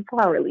prairie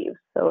sunflower leaves.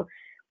 So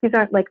these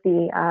aren't like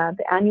the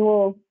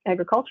annual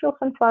agricultural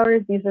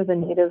sunflowers. These are the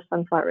native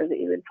sunflowers that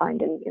you would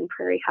find in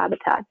prairie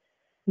habitat.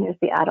 And there's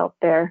the adult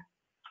there.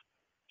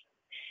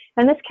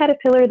 And this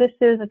caterpillar, this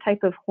is a type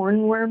of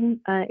hornworm.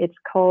 It's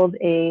called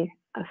a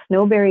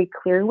snowberry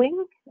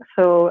clearwing.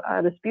 So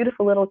this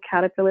beautiful little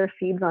caterpillar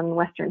feeds on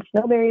western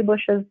snowberry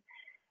bushes,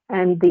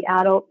 and the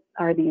adult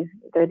are these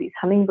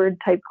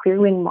hummingbird type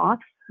clearwing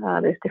moths.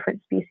 There's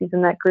different species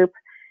in that group,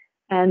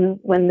 and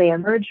when they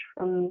emerge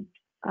from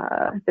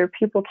their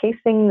pupal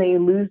casing, they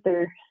lose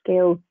their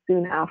scales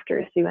soon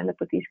after. So you end up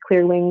with these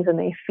clear wings, and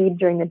they feed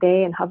during the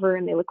day and hover,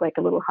 and they look like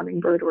a little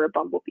hummingbird or a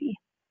bumblebee.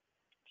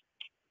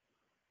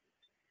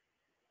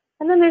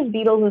 And then there's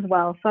beetles as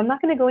well. So I'm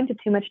not going to go into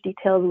too much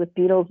details with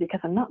beetles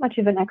because I'm not much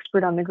of an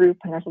expert on the group,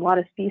 and there's a lot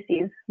of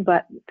species.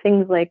 But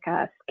things like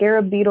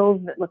scarab beetles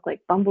that look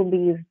like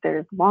bumblebees,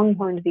 there's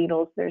longhorned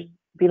beetles, there's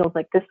beetles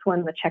like this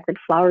one, the checkered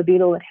flower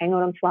beetle that hang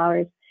out on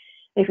flowers.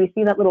 If you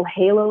see that little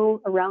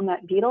halo around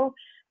that beetle,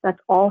 that's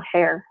all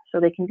hair. So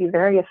they can be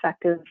very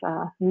effective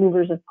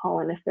movers of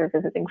pollen if they're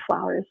visiting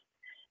flowers.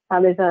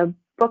 There's a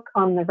book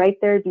on the right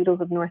there,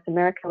 Beetles of North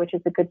America, which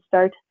is a good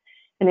start.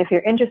 And if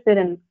you're interested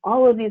in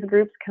all of these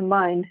groups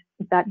combined,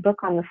 that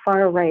book on the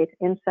far right,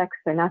 Insects,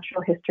 Their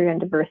Natural History and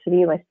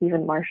Diversity by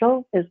Stephen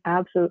Marshall, is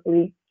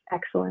absolutely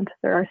excellent.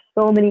 There are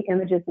so many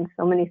images and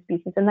so many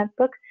species in that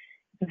book.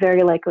 It's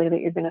very likely that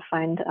you're going to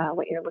find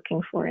what you're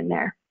looking for in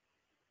there.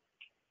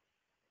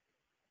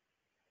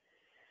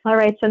 All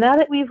right, so now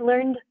that we've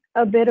learned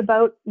a bit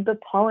about the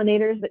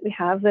pollinators that we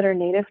have that are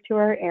native to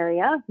our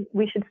area,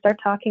 we should start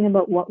talking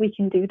about what we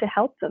can do to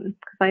help them.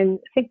 Because I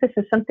think this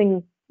is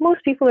something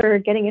most people are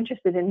getting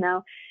interested in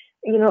now,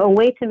 you know, a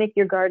way to make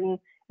your garden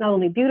not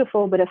only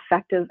beautiful, but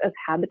effective as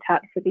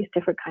habitat for these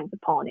different kinds of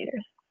pollinators.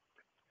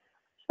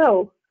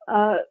 So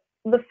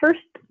the first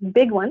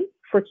big one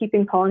for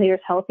keeping pollinators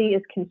healthy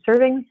is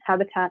conserving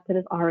habitat that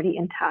is already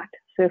intact.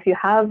 So if you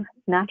have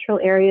natural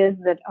areas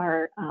that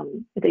are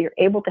that you're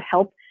able to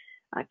help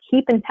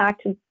keep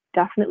intact,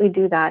 definitely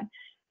do that.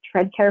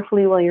 Tread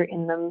carefully while you're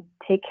in them,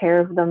 take care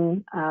of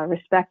them,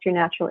 respect your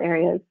natural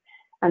areas,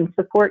 and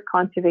support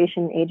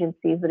conservation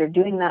agencies that are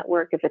doing that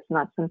work if it's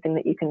not something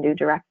that you can do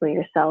directly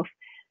yourself.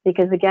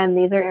 Because again,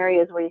 these are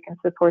areas where you can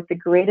support the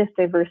greatest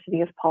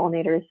diversity of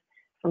pollinators,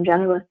 from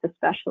generalist to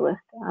specialist,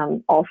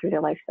 all through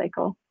their life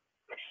cycle.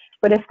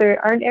 But if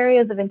there aren't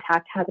areas of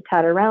intact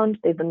habitat around,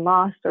 they've been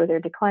lost or they're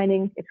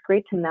declining, it's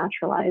great to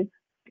naturalize.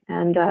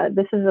 And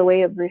this is a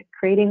way of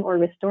creating or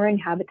restoring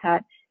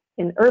habitat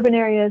in urban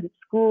areas,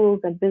 schools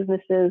and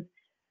businesses,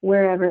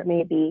 wherever it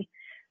may be.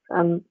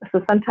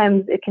 So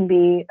sometimes it can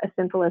be as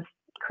simple as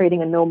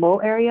creating a no-mow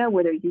area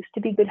where there used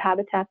to be good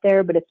habitat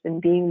there, but it's been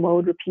being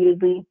mowed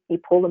repeatedly. You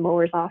pull the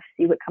mowers off,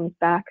 see what comes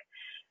back.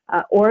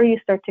 Or you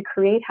start to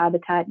create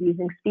habitat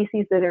using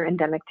species that are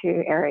endemic to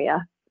your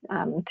area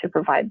to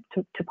provide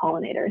to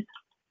pollinators.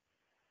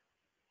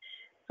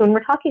 So when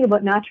we're talking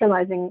about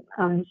naturalizing,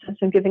 since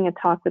I'm giving a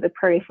talk with a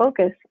prairie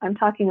focus, I'm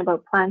talking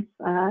about plants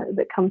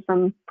that come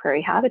from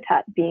prairie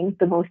habitat being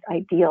the most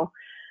ideal.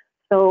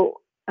 So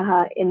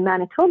in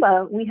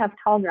Manitoba, we have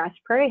tallgrass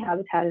prairie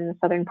habitat in the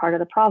southern part of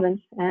the province,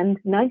 and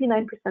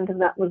 99% of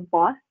that was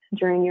lost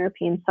during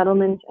European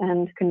settlement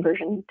and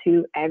conversion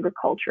to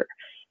agriculture.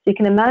 So you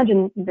can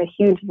imagine the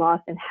huge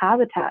loss in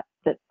habitat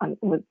that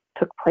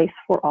took place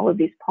for all of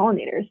these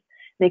pollinators,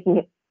 making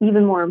it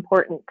even more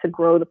important to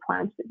grow the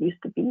plants that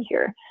used to be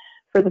here.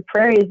 For the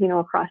prairies, you know,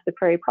 across the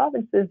prairie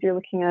provinces, you're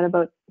looking at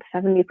about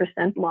 70%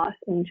 loss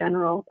in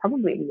general,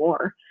 probably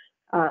more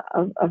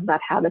of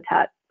that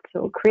habitat.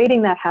 So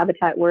creating that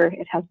habitat where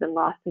it has been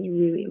lost is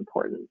really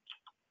important.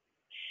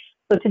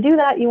 So to do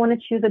that, you want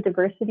to choose a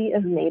diversity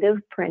of native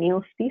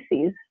perennial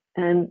species.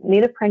 And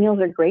native perennials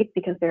are great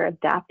because they're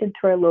adapted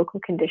to our local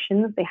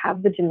conditions. They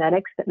have the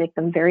genetics that make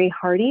them very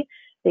hardy.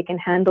 They can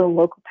handle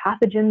local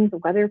pathogens,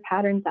 weather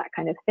patterns, that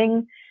kind of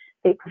thing.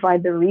 They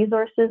provide the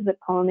resources that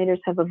pollinators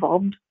have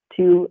evolved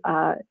to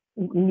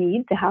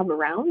need to have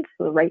around,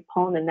 so the right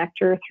pollen and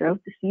nectar throughout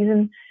the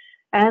season.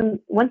 And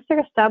once they're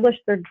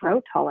established, they're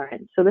drought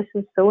tolerant. So this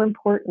is so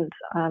important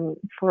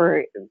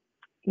for,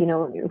 you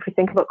know, if we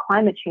think about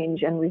climate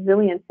change and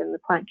resilience in the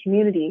plant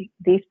community,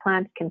 these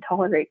plants can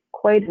tolerate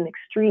quite an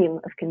extreme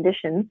of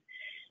conditions.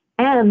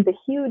 And the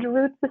huge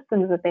root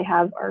systems that they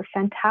have are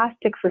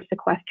fantastic for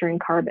sequestering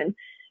carbon.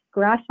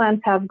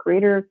 Grasslands have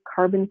greater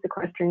carbon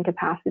sequestering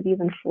capacity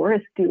than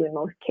forests do in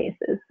most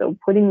cases. So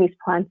putting these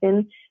plants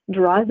in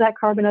draws that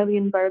carbon out of the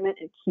environment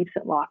and keeps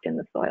it locked in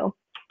the soil.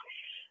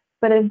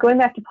 But going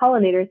back to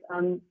pollinators,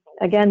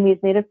 Again, these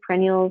native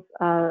perennials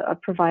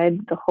provide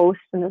the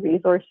hosts and the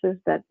resources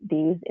that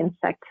these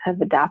insects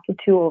have adapted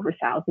to over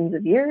thousands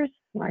of years.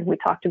 Like we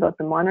talked about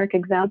the monarch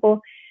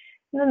example.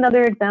 And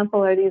another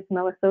example are these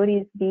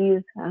Melisodes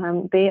bees.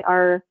 They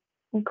are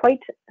quite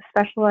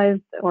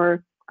specialized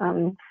or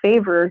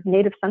favor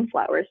native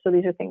sunflowers. So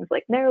these are things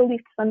like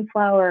narrow-leafed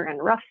sunflower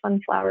and rough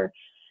sunflower.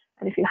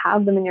 And if you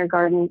have them in your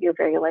garden, you're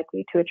very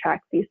likely to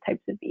attract these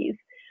types of bees.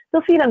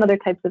 They'll feed on other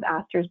types of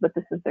asters, but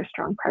this is their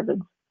strong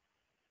presence.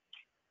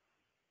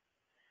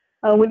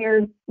 When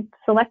you're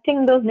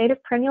selecting those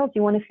native perennials,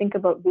 you want to think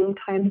about bloom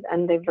times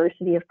and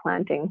diversity of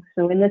planting.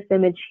 So in this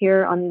image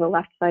here on the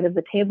left side of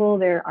the table,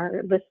 there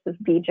are lists of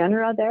bee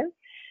genera there.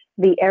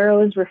 The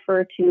arrows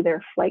refer to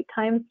their flight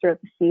times throughout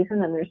the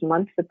season, and there's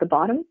months at the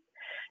bottom.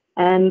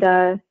 And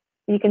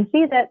you can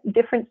see that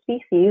different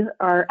species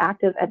are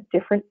active at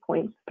different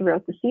points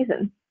throughout the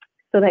season.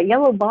 So that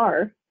yellow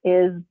bar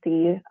is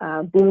the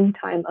bloom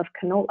time of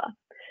canola.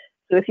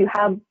 So if you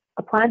have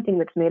a planting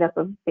that's made up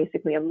of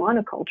basically a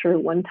monoculture,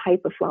 one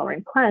type of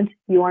flowering plant,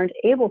 you aren't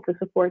able to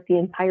support the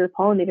entire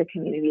pollinator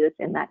community that's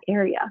in that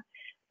area.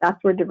 That's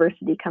where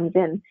diversity comes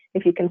in.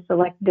 If you can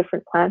select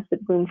different plants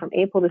that bloom from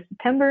April to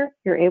September,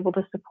 you're able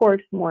to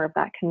support more of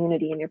that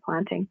community in your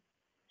planting.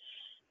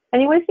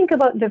 And you want to think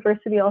about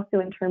diversity also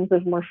in terms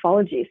of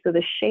morphology, so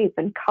the shape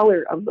and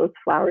color of those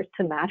flowers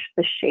to match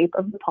the shape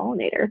of the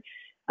pollinator.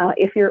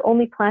 If you're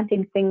only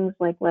planting things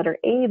like letter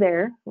A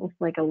there, with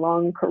like a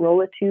long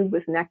corolla tube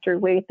with nectar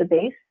way at the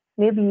base,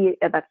 maybe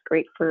that's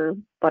great for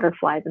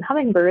butterflies and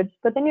hummingbirds,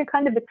 but then you're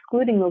kind of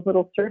excluding those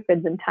little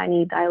syrphids and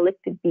tiny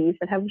dialectic bees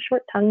that have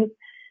short tongues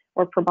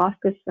or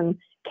proboscis and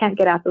can't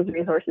get at those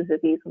resources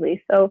as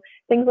easily. So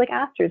things like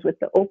asters with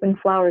the open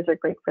flowers are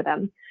great for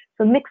them.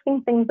 So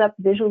mixing things up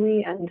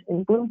visually and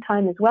in bloom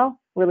time as well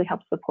really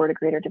helps support a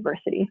greater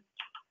diversity.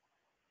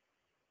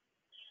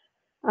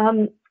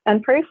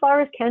 And prairie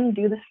flowers can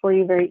do this for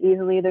you very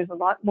easily. There's a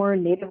lot more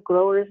native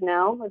growers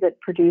now that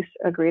produce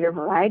a greater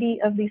variety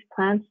of these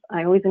plants.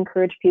 I always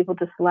encourage people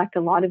to select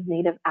a lot of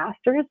native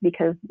asters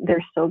because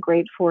they're so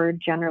great for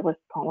generalist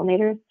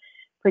pollinators.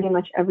 Pretty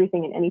much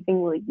everything and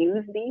anything will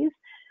use these,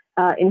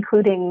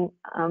 including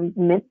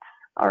mints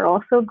are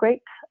also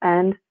great,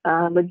 and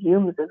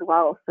legumes as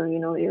well. So, you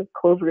know, your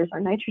clovers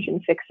are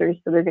nitrogen fixers,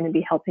 so they're going to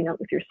be helping out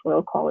with your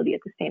soil quality at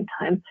the same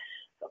time.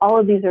 So all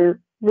of these are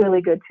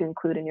really good to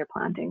include in your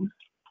plantings.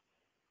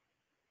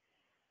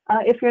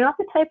 If you're not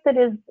the type that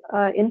is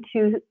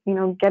into, you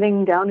know,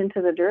 getting down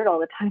into the dirt all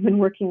the time and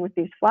working with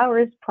these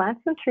flowers, plant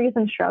some trees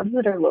and shrubs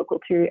that are local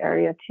to your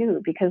area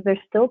too, because they're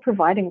still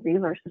providing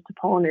resources to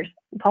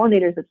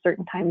pollinators at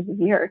certain times of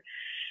year.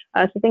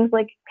 So things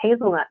like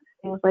hazelnuts,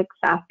 things like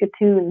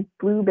saskatoon,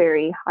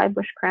 blueberry, high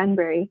bush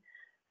cranberry,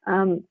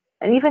 and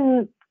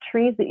even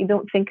trees that you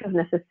don't think of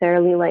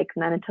necessarily like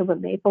Manitoba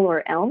maple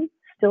or elm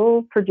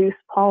still produce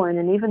pollen.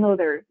 And even though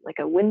they're like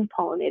a wind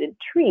pollinated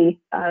tree,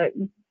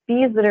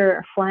 bees that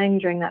are flying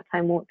during that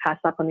time won't pass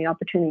up on the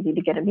opportunity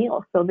to get a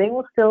meal. So they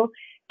will still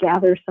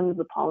gather some of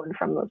the pollen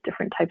from those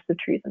different types of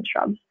trees and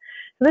shrubs.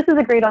 So this is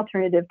a great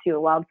alternative to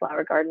a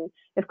wildflower garden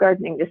if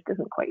gardening just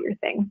isn't quite your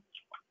thing.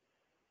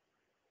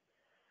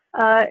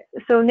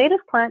 So native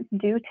plants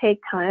do take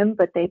time,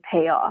 but they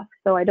pay off.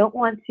 So I don't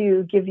want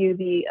to give you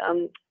the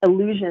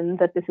illusion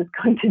that this is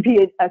going to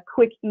be a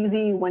quick,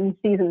 easy, one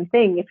season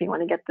thing if you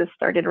want to get this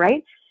started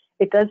right.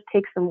 It does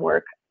take some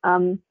work.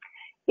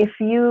 If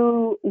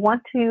you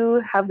want to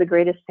have the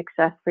greatest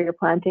success for your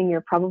planting,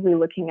 you're probably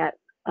looking at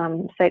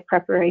site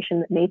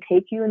preparation that may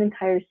take you an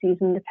entire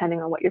season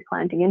depending on what you're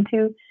planting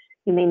into.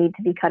 You may need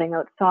to be cutting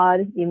out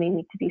sod. You may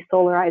need to be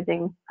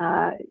solarizing.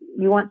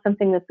 You want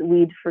something that's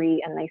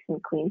weed-free and nice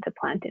and clean to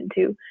plant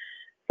into.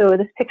 So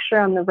this picture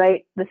on the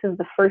right, this is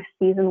the first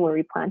season where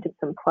we planted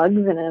some plugs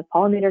in a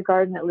pollinator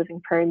garden at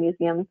Living Prairie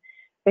Museum.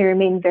 They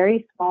remain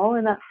very small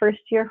in that first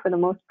year for the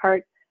most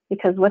part,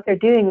 because what they're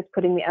doing is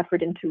putting the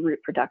effort into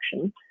root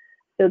production.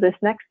 So this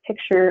next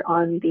picture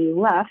on the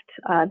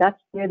left, that's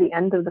near the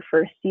end of the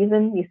first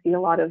season. You see a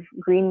lot of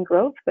green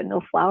growth, but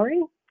no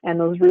flowering. And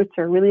those roots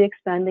are really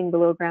expanding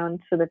below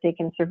ground so that they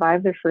can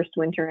survive their first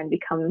winter and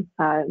become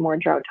more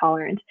drought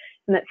tolerant.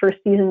 In that first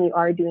season, you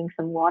are doing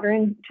some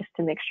watering just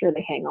to make sure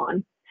they hang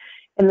on.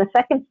 In the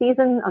second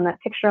season, on that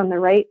picture on the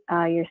right,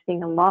 you're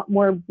seeing a lot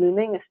more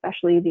blooming,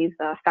 especially these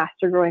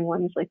faster growing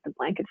ones like the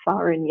blanket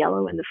flower in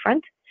yellow in the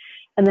front.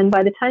 And then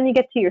by the time you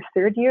get to your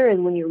third year is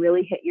when you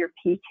really hit your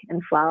peak in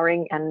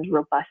flowering and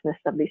robustness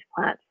of these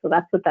plants. So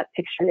that's what that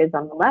picture is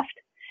on the left.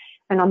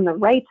 And on the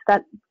right,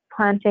 that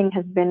planting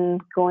has been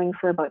going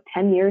for about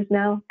 10 years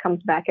now,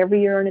 comes back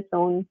every year on its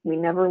own. We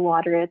never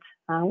water it.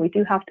 We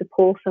do have to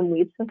pull some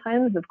weeds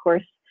sometimes. Of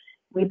course,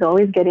 weeds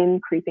always get in,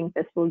 creeping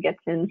thistle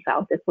gets in,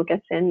 sow thistle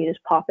gets in, you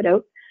just pop it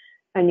out.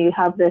 And you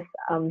have this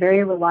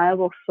very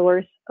reliable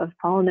source of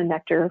pollen and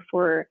nectar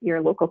for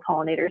your local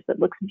pollinators that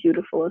looks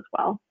beautiful as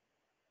well.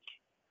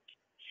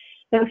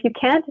 Now, if you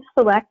can't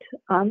select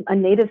a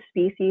native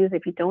species,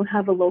 if you don't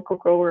have a local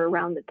grower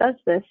around that does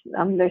this,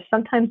 there's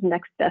sometimes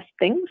next best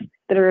things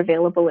that are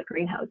available at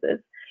greenhouses.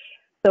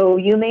 So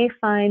you may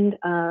find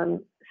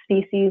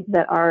species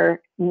that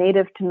are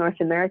native to North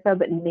America,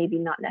 but maybe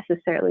not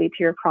necessarily to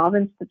your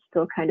province, but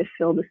still kind of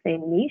fill the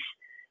same niche.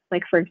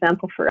 Like, for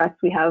example, for us,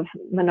 we have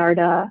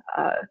Monarda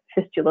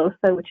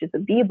fistulosa, which is a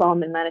bee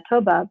balm in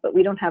Manitoba, but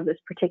we don't have this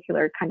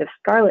particular kind of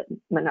scarlet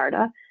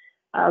Monarda.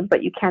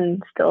 But you can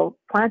still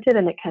plant it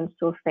and it can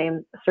still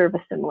serve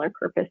a similar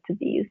purpose to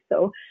bees.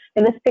 So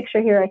in this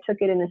picture here, I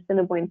took it in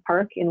Assiniboine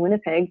Park in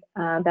Winnipeg.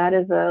 That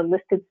is a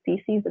listed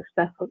species of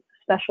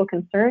special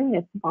concern.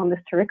 It's Bombus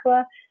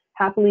terricola,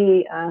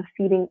 happily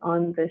feeding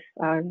on this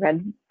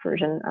red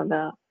version of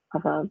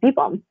a bee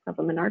balm, of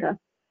a Monarda.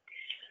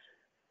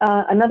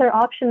 Another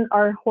option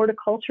are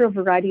horticultural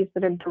varieties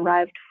that are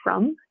derived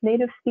from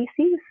native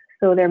species.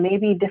 So there may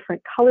be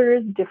different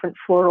colors, different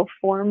floral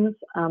forms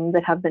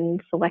that have been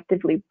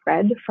selectively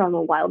bred from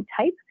a wild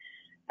type.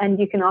 And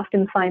you can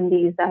often find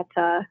these at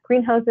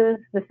greenhouses.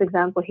 This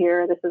example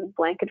here, this is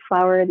blanket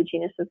flower, the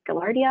genus is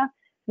Gaillardia.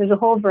 There's a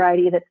whole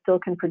variety that still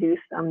can produce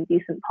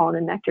decent pollen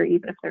and nectar,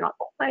 even if they're not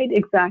quite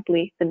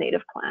exactly the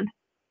native plant.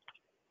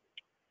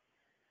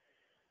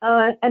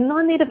 And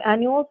non-native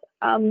annuals,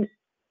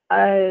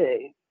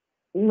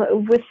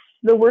 with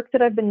the work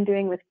that I've been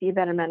doing with Bee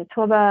Better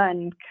Manitoba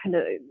and kind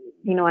of,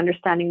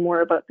 understanding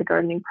more about the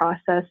gardening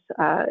process,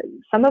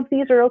 some of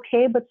these are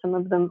okay, but some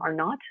of them are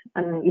not.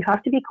 And you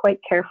have to be quite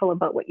careful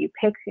about what you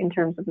pick in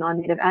terms of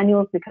non-native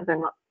annuals because they're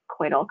not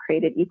quite all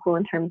created equal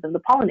in terms of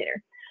the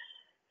pollinator.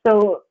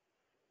 So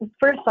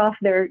first off,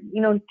 they're,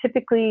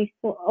 typically,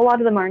 well, a lot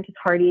of them aren't as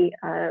hardy.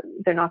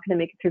 They're not going to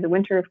make it through the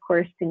winter, of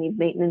course. They need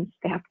maintenance.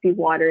 They have to be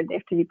watered. They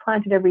have to be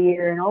planted every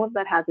year. And all of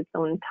that has its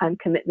own time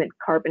commitment,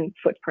 carbon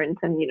footprint,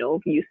 and,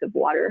 use of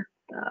water.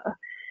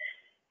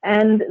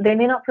 And they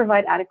may not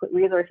provide adequate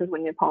resources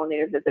when your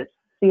pollinator visits.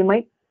 So you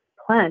might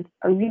plant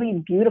a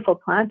really beautiful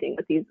planting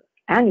with these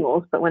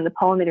annuals, but when the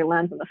pollinator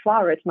lands on the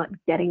flower, it's not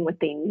getting what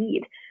they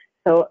need.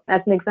 So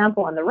as an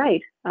example on the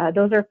right,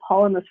 those are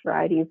pollenless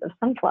varieties of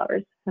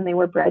sunflowers, and they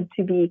were bred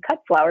to be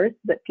cut flowers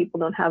that people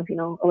don't have,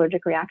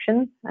 allergic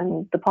reactions,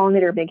 and the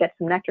pollinator may get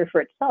some nectar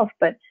for itself,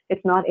 but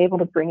it's not able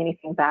to bring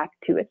anything back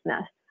to its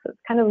nest. So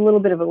it's kind of a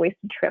little bit of a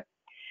wasted trip.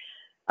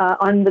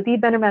 On the Bee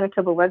Better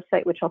Manitoba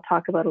website, which I'll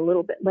talk about a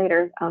little bit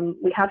later,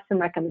 we have some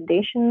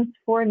recommendations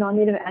for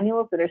non-native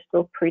annuals that are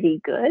still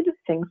pretty good.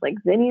 Things like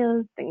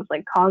zinnias, things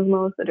like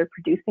cosmos that are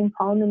producing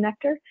pollen and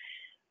nectar.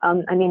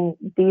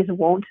 These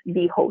won't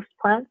be host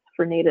plants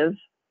for native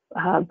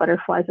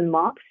butterflies and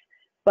moths,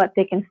 but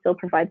they can still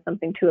provide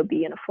something to a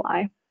bee and a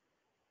fly.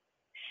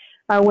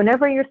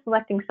 Whenever you're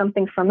selecting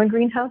something from a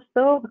greenhouse,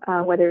 though,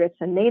 whether it's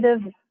a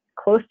native,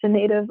 close to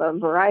native, a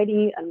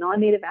variety, a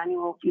non-native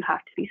annual, you have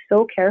to be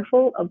so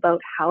careful about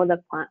how the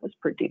plant was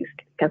produced.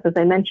 Because as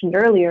I mentioned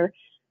earlier,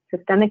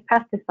 systemic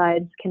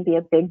pesticides can be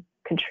a big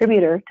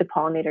contributor to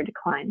pollinator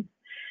decline.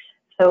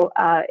 So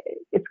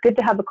it's good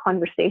to have a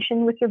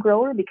conversation with your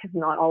grower because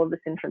not all of this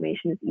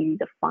information is easy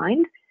to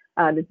find.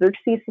 The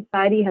Xerces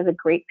Society has a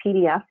great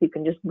PDF. You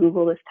can just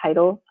Google this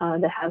title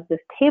that has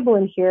this table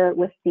in here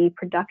with the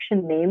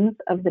production names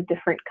of the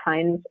different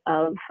kinds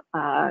of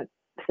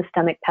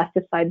systemic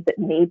pesticides that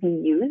may be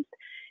used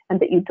and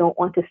that you don't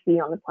want to see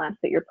on the plants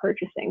that you're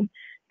purchasing.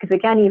 Because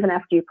again, even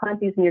after you plant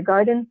these in your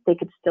garden, they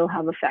could still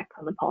have effect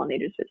on the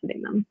pollinators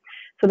visiting them.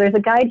 So there's a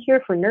guide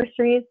here for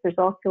nurseries. There's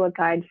also a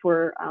guide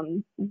for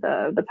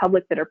the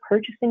public that are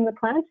purchasing the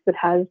plants that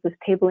has this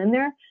table in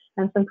there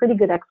and some pretty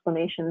good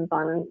explanations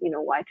on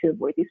why to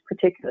avoid these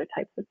particular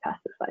types of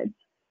pesticides.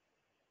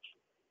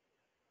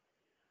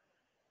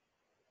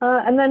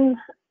 And then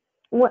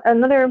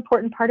another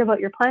important part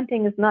about your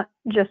planting is not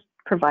just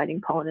providing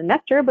pollen and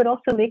nectar, but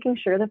also making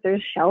sure that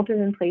there's shelter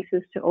and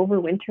places to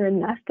overwinter and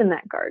nest in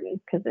that garden,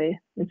 because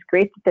it's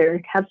great that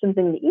they have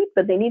something to eat,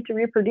 but they need to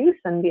reproduce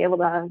and be able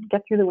to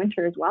get through the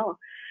winter as well.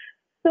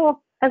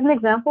 So as an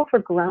example, for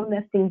ground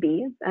nesting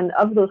bees, and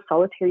of those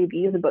solitary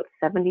bees, about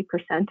 70%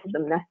 of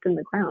them nest in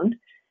the ground,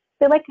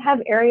 they like to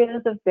have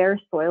areas of bare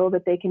soil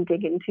that they can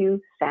dig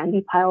into.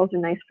 Sandy piles are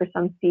nice for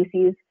some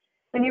species.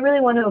 And you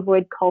really want to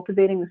avoid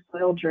cultivating the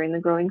soil during the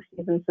growing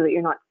season so that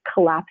you're not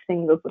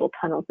collapsing those little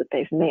tunnels that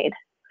they've made.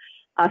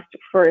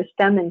 For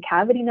stem and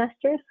cavity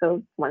nesters,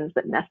 so ones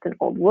that nest in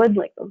old wood,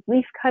 like those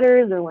leaf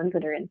cutters, or ones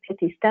that are in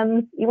pitty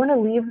stems, you want to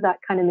leave that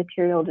kind of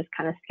material just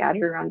kind of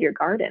scattered around your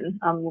garden.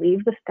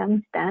 Leave the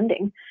stems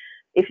standing.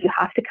 If you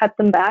have to cut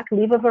them back,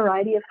 leave a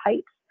variety of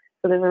heights.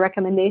 So there's a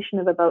recommendation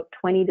of about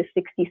 20 to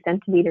 60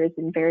 centimeters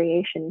in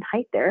variation in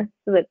height there,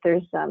 so that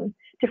there's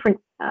different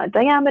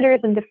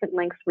diameters and different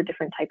lengths for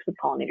different types of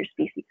pollinator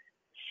species.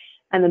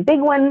 And the big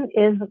one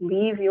is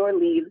leave your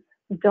leaves.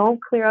 Don't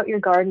clear out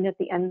your garden at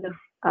the end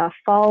of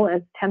fall,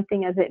 as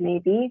tempting as it may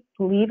be.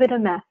 Leave it a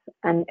mess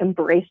and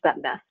embrace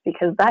that mess,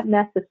 because that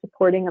mess is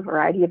supporting a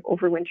variety of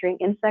overwintering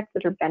insects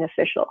that are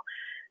beneficial.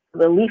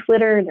 The leaf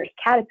litter, there's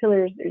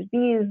caterpillars, there's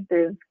bees,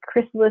 there's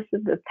chrysalis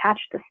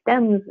attached to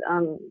stems,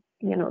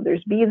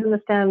 there's bees in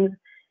the stems.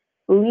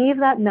 Leave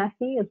that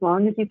messy as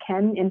long as you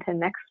can into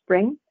next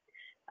spring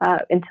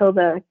until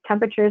the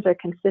temperatures are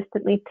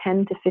consistently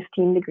 10 to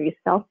 15 degrees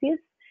Celsius.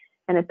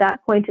 And at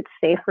that point, it's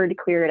safer to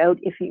clear it out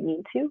if you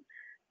need to.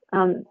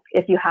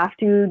 If you have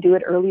to do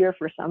it earlier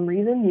for some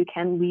reason, you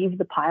can leave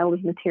the pile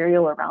of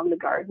material around the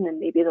garden and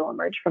maybe they'll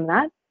emerge from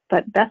that.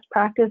 But best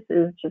practice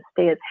is just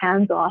stay as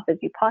hands-off as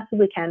you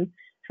possibly can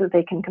so that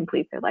they can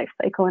complete their life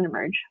cycle and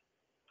emerge.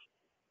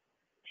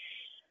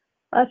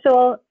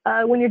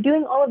 When you're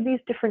doing all of these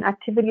different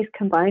activities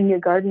combined, your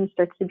garden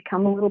starts to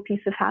become a little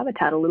piece of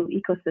habitat, a little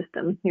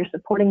ecosystem. You're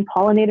supporting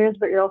pollinators,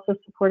 but you're also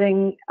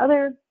supporting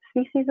other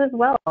species as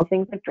well.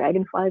 Things like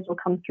dragonflies will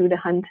come through to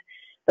hunt.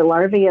 The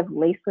larvae of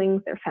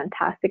lacewings, they're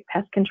fantastic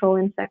pest control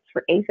insects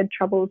for aphid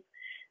troubles.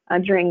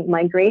 During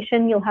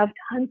migration, you'll have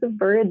tons of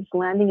birds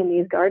landing in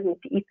these gardens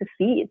to eat the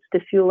seeds to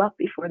fuel up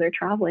before they're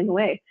traveling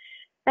away.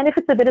 And if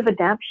it's a bit of a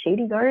damp,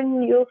 shady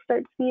garden, you'll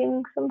start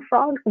seeing some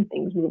frogs and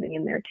things moving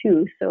in there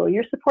too. So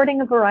you're supporting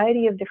a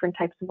variety of different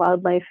types of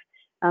wildlife,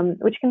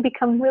 which can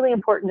become really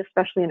important,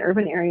 especially in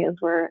urban areas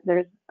where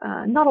there's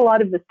not a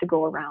lot of this to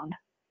go around.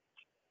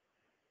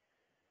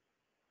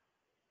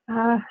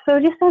 So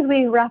just as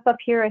we wrap up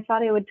here, I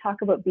thought I would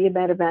talk about Bee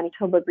Better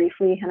Manitoba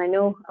briefly. And I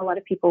know a lot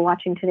of people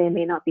watching today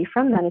may not be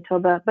from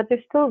Manitoba, but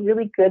there's still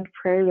really good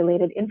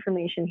prairie-related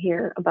information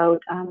here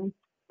about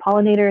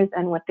pollinators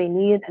and what they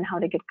need and how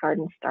to get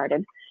gardens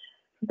started.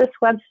 This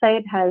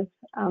website has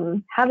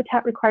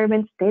habitat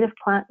requirements, native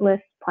plant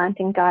lists,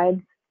 planting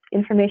guides,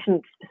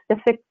 information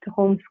specific to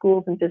home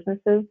schools and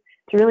businesses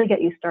to really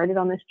get you started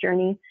on this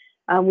journey.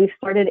 We've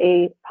started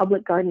a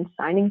public garden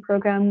signing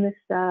program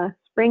this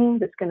spring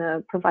that's going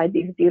to provide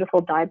these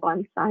beautiful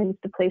dye-bond signs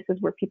to places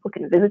where people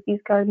can visit these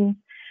gardens.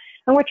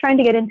 And we're trying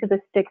to get into the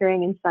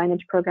stickering and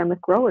signage program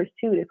with growers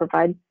too, to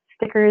provide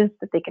stickers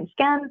that they can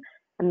scan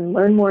and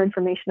learn more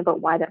information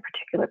about why that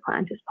particular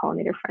plant is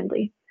pollinator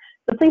friendly.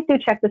 So please do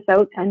check this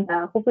out, and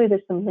hopefully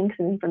there's some links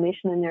and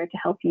information in there to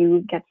help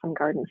you get some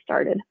gardens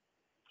started.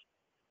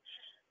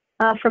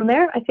 From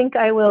there, I think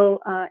I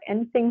will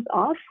end things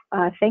off.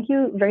 Thank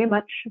you very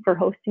much for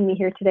hosting me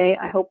here today.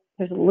 I hope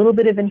there's a little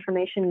bit of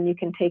information you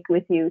can take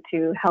with you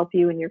to help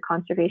you in your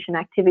conservation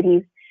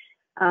activities.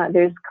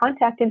 There's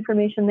contact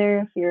information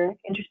there if you're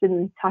interested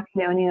in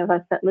talking to any of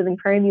us at Living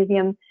Prairie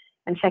Museum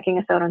and checking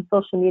us out on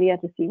social media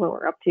to see what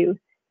we're up to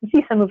and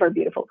see some of our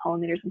beautiful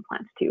pollinators and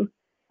plants too.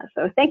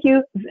 So thank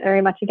you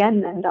very much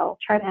again, and I'll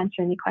try to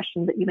answer any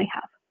questions that you may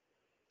have.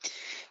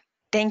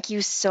 Thank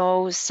you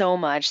so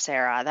much,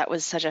 Sarah. That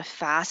was such a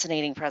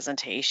fascinating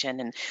presentation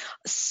and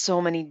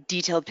so many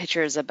detailed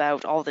pictures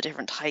about all the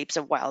different types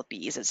of wild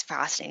bees. It's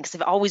fascinating because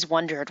I've always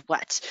wondered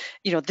what,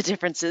 the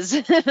differences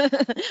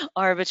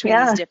are between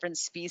these different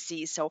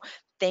species. So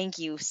thank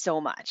you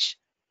so much.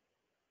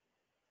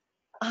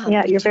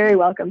 Yeah, you're very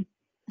welcome.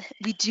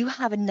 We do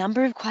have a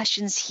number of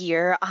questions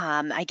here.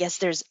 I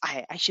guess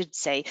I should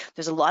say,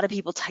 there's a lot of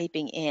people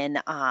typing in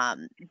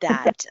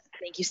that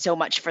thank you so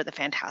much for the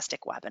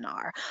fantastic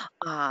webinar.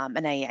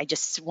 And I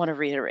just want to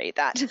reiterate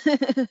that.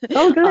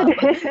 Oh,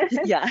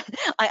 good. Yeah,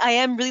 I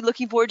am really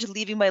looking forward to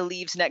leaving my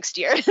leaves next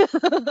year. This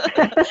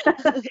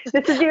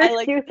is your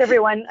excuse,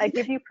 everyone. I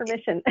give you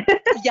permission.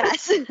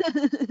 Yes.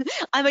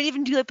 I might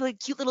even do like a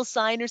cute little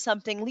sign or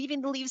something,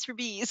 leaving the leaves for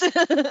bees.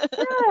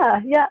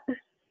 Yeah.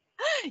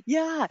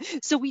 Yeah,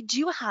 so we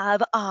do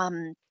have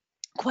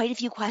quite a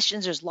few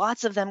questions. There's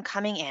lots of them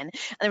coming in, and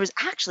there was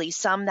actually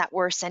some that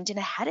were sent in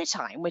ahead of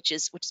time, which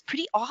is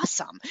pretty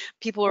awesome.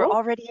 People are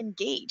already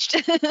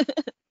engaged.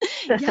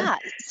 Yeah,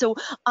 so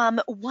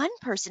one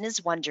person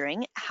is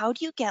wondering, how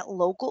do you get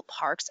local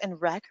parks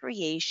and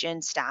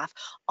recreation staff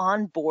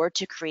on board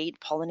to create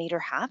pollinator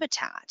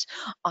habitat,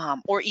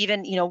 or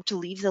even to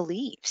leave the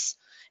leaves?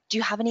 Do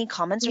you have any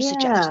comments or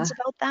suggestions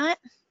about that?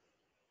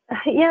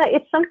 Yeah,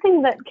 it's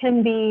something that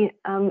can be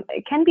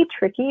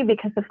tricky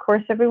because, of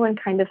course, everyone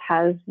kind of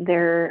has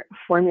their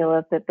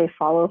formula that they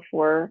follow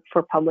for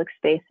public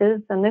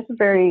spaces, and there's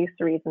various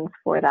reasons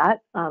for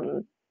that.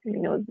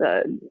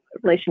 The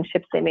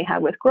relationships they may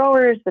have with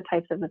growers, the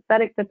types of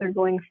aesthetic that they're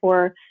going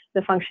for,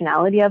 the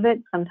functionality of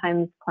it.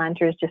 Sometimes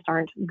planters just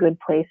aren't good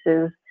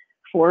places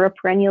for a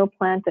perennial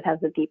plant that has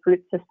a deep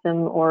root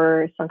system,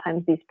 or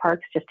sometimes these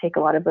parks just take a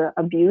lot of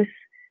abuse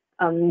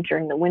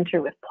during the winter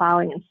with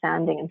plowing and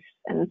sanding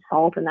and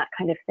salt and that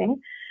kind of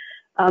thing.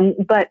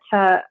 But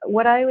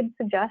what I would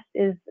suggest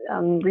is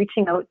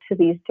reaching out to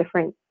these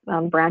different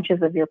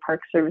branches of your park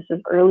services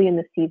early in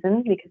the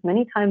season, because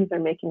many times they're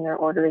making their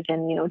orders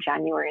in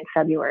January and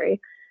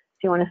February. So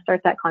you want to start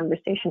that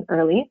conversation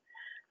early.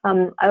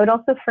 I would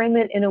also frame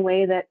it in a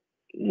way that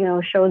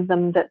shows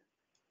them that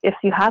if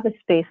you have a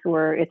space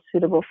where it's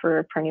suitable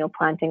for perennial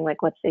planting,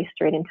 like let's say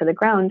straight into the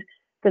ground,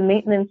 the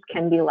maintenance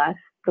can be less.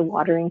 The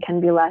watering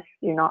can be less.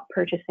 You're not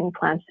purchasing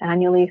plants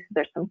annually, so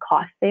there's some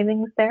cost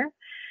savings there.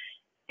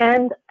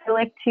 And I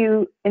like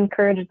to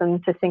encourage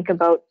them to think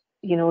about,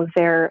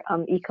 their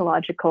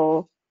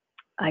ecological,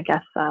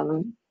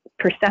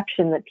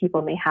 perception that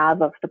people may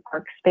have of the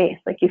park space.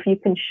 Like if you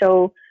can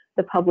show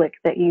the public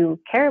that you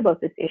care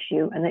about this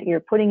issue and that you're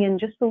putting in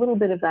just a little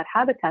bit of that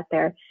habitat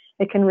there,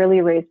 it can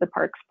really raise the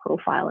park's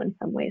profile in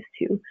some ways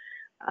too.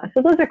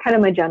 So those are kind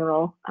of my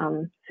general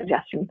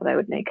suggestions that I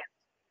would make.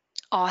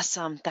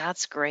 Awesome.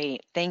 That's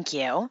great. Thank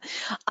you.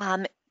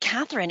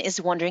 Catherine is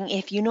wondering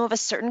if you know of a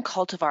certain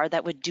cultivar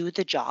that would do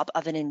the job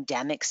of an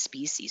endemic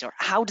species, or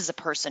how does a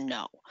person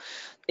know,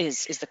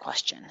 is the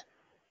question.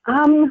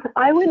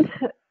 I would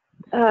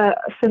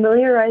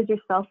familiarize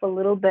yourself a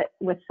little bit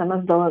with some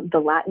of the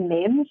Latin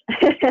names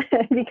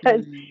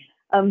because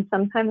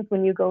sometimes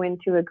when you go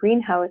into a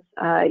greenhouse,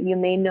 you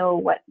may know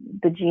what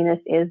the genus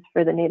is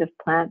for the native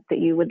plant that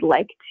you would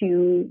like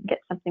to get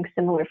something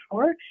similar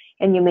for,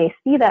 and you may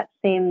see that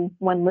same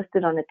one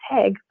listed on a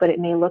tag, but it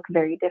may look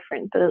very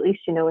different, but at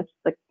least you know it's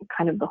the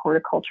kind of the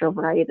horticultural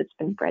variety that's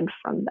been bred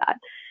from that.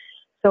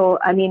 So,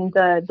 I mean,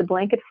 the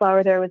blanket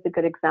flower there was a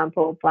good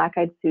example.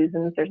 Black-eyed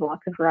Susans, there's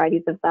lots of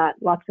varieties of that,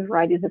 lots of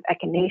varieties of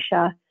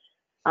echinacea,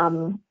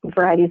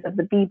 varieties of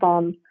the bee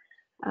balm.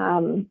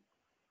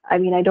 I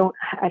mean, I don't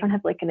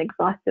have like an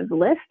exhaustive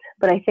list,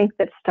 but I think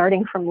that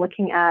starting from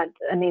looking at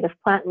a native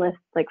plant list,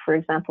 like for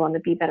example on the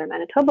Bee Better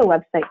Manitoba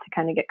website, to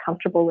kind of get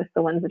comfortable with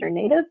the ones that are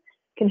native,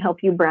 can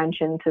help you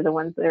branch into the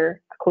ones that are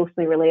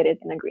closely related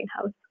in a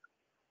greenhouse.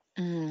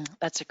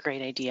 That's a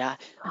great idea.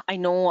 I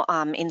know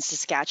in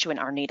Saskatchewan,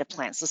 our Native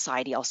Plant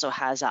Society also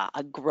has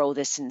a Grow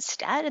This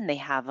Instead, and they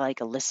have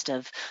like a list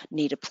of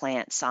native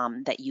plants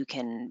that you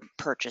can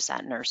purchase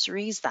at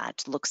nurseries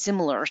that look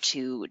similar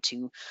to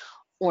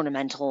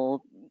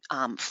ornamental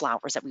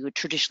flowers that we would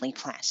traditionally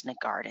plant in a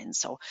garden.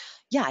 So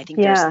yeah, I think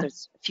there's Yeah. a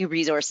few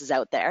resources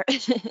out there.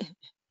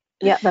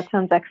 Yeah, that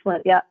sounds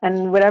excellent. Yeah,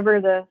 and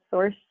whatever the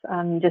source,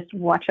 just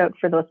watch out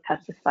for those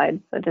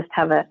pesticides. So just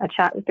have a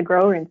chat with the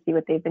grower and see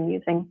what they've been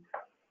using.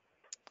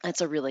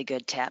 That's a really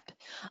good tip.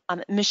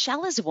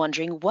 Michelle is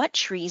wondering, what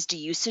trees do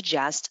you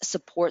suggest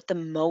support the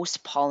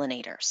most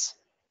pollinators?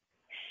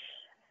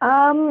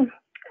 I'm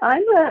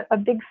a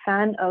big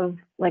fan of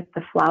like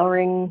the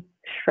flowering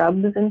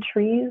shrubs and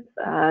trees,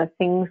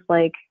 things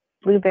like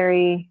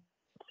blueberry,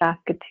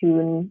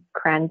 saskatoon,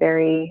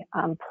 cranberry,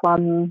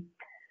 plum,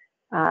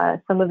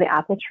 some of the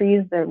apple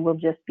trees that will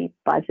just be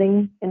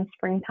buzzing in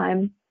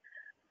springtime.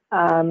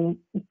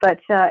 But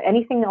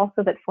anything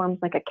also that forms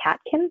like a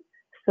catkin.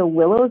 So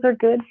willows are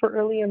good for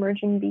early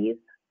emerging bees.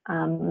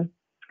 And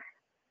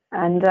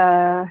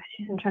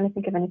I'm trying to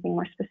think of anything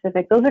more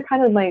specific. Those are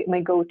kind of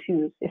my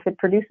go-tos. If it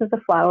produces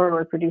a flower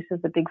or produces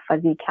a big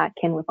fuzzy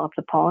catkin with lots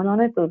of pollen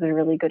on it, those are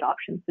really good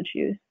options to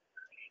choose.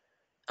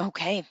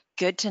 Okay,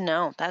 good to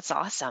know. That's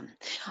awesome.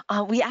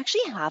 We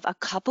actually have a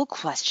couple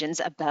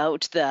questions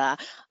about the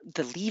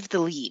leave the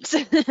leaves.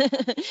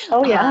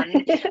 Oh yeah.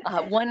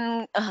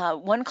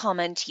 One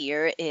comment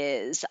here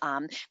is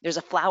there's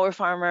a flower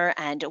farmer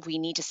and we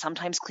need to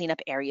sometimes clean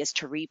up areas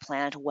to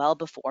replant well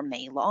before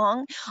May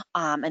long.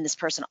 And this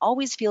person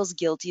always feels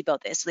guilty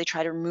about this, so they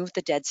try to remove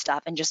the dead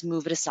stuff and just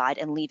move it aside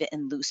and leave it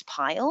in loose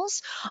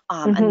piles.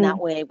 And that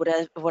way,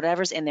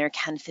 whatever's in there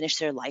can finish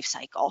their life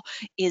cycle.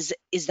 Is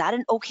that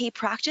an okay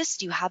practice?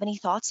 Do you have any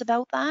thoughts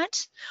about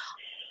that?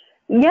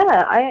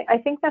 Yeah, I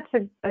think that's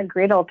a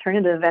great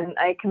alternative, and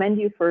I commend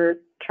you for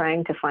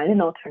trying to find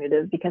an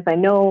alternative, because I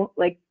know,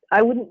 like,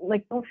 I wouldn't,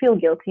 like, don't feel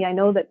guilty. I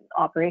know that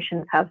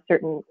operations have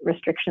certain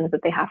restrictions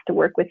that they have to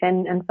work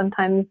within, and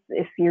sometimes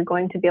if you're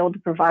going to be able to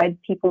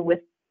provide people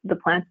with the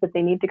plants that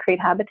they need to create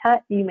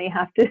habitat, you may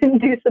have to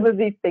do some of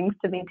these things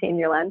to maintain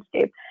your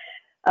landscape.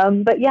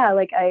 But yeah,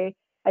 like I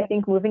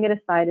think moving it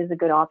aside is a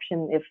good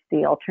option if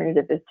the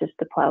alternative is just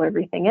to plow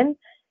everything in.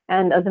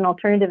 And as an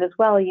alternative as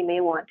well, you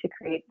may want to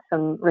create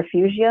some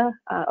refugia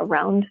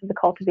around the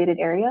cultivated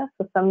area.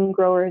 So some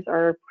growers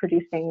are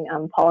producing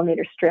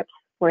pollinator strips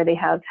where they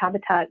have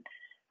habitat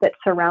that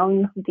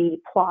surround the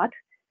plot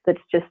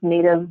that's just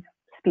native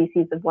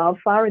species of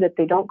wildflower that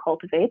they don't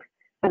cultivate.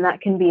 And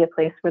that can be a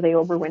place where they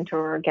overwinter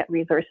or get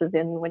resources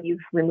in when you've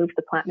removed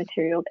the plant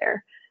material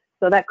there.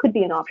 So that could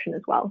be an option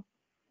as well.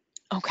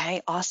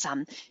 Okay,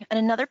 awesome. And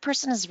another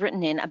person has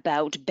written in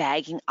about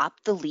bagging up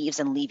the leaves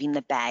and leaving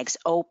the bags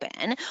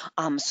open,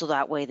 so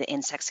that way the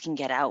insects can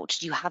get out.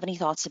 Do you have any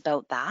thoughts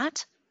about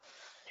that?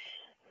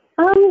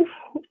 I'm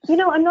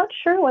not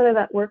sure whether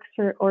that works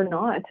or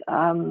not.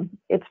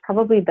 It's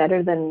probably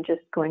better than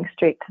just going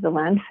straight to the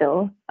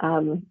landfill.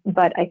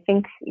 But I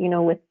think,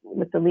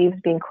 with the leaves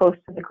being close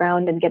to the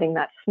ground and getting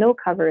that snow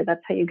cover,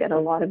 that's how you get a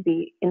lot of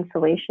the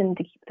insulation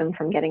to keep them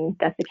from getting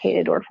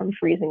desiccated or from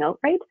freezing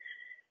outright.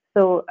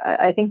 So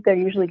I think they're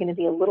usually going to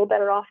be a little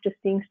better off just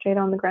being straight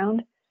on the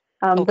ground.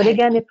 But Okay.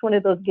 again, it's one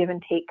of those give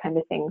and take kind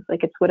of things.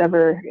 Like, it's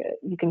whatever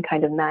you can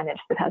kind of manage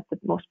that has the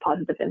most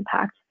positive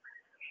impact.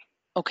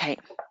 Okay.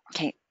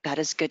 That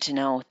is good to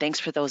know. Thanks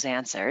for those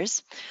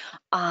answers.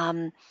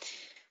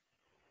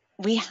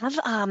 We have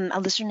a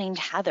listener named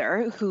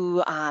Heather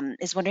who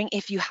is wondering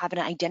if you have an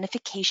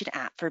identification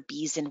app for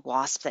bees and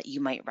wasps that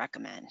you might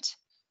recommend.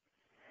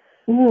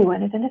 Ooh,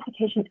 an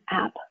identification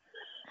app.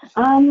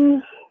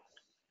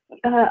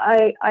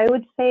 I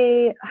would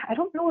say, I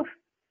don't know if,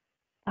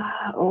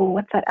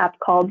 what's that app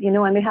called?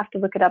 I may have to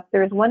look it up.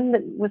 There's one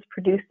that was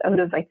produced out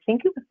of, I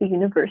think it was the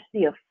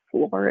University of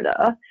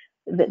Florida,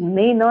 that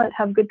may not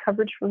have good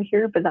coverage from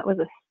here, but that was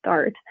a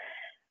start.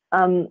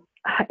 An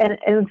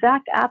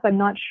exact app, I'm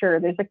not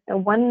sure. There's a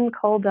one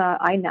called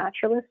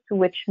iNaturalist,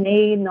 which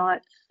may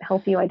not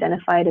help you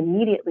identify it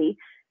immediately,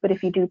 but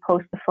if you do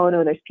post the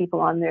photo, there's people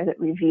on there that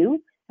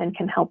review and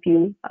can help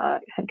you,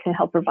 can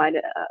help provide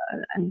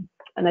an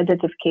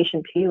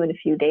identification to you in a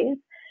few days.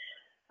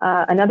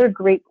 Another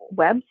great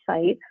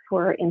website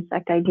for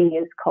insect ID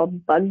is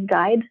called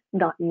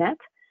bugguide.net.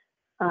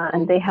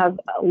 And they have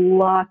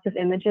lots of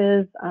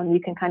images. You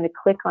can kind of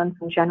click on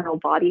some general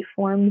body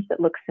forms that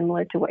look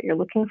similar to what you're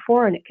looking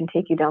for, and it can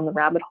take you down the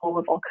rabbit hole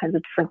of all kinds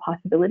of different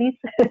possibilities.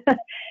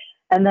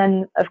 And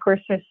then, of course,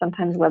 there's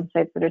sometimes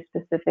websites that are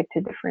specific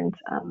to different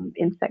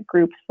insect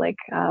groups. Like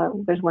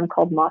there's one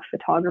called Moth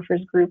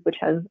Photographers Group, which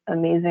has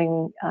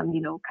amazing,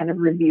 kind of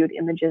reviewed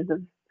images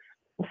of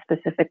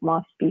specific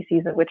moth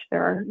species, of which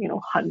there are,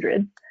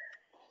 hundreds.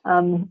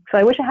 So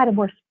I wish I had a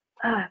more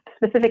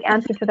specific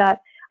answer to that.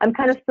 I'm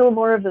kind of still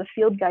more of the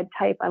field guide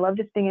type. I love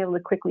just being able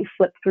to quickly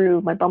flip through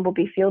my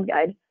bumblebee field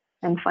guide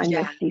and find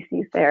their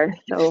species there.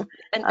 So,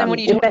 and when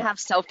you don't have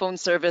cell phone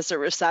service or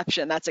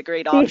reception, that's a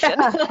great option.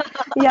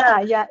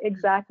 Yeah,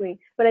 exactly.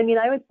 But I mean,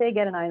 I would say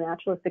get an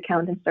iNaturalist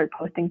account and start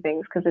posting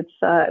things, because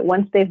it's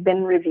once they've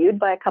been reviewed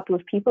by a couple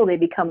of people, they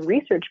become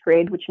research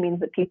grade, which means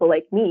that people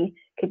like me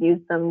could use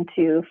them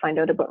to find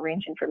out about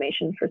range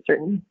information for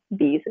certain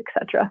bees,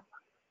 etc.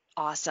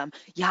 Awesome.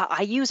 Yeah,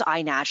 I use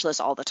iNaturalist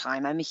all the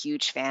time. I'm a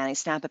huge fan. I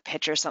snap a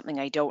picture of something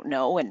I don't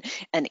know, and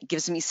it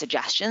gives me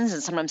suggestions,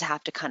 and sometimes I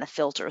have to kind of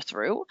filter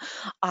through.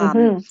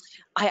 I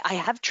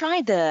have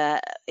tried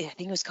I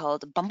think it was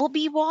called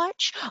Bumblebee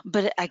Watch,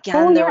 but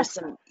again, there was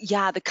some,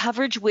 the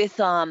coverage with,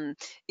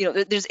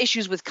 there's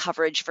issues with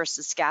coverage for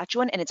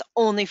Saskatchewan, and it's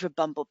only for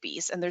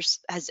bumblebees. And there's,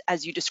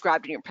 as you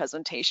described in your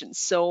presentation,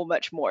 so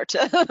much more to,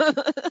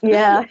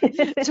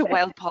 to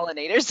wild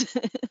pollinators.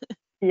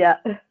 Yeah.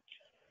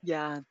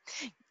 Yeah.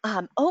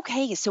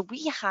 Okay, so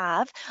we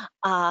have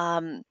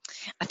a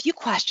few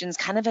questions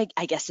kind of,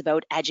 I guess,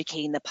 about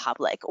educating the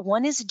public.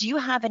 One is, do you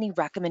have any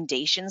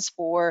recommendations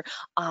for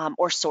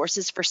or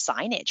sources for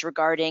signage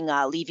regarding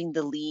leaving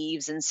the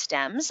leaves and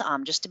stems,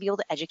 just to be able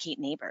to educate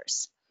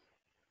neighbors?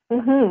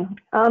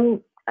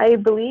 I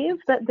believe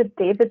that the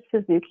David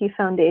Suzuki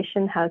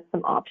Foundation has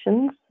some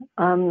options.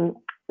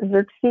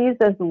 Xerxes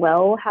as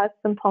well has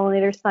some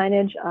pollinator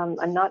signage.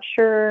 I'm not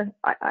sure.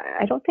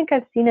 I don't think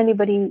I've seen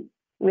anybody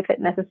with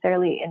it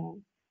necessarily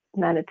in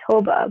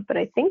Manitoba, but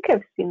I think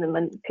I've seen them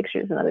in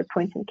pictures in other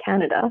points in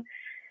Canada.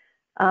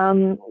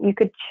 You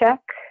could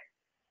check,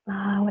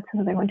 what's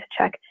another one to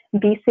check?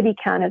 Bee City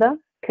Canada,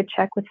 could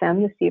check with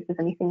them to see if there's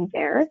anything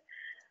there.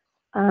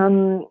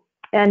 And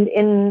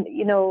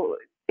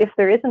if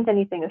there isn't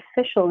anything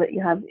official that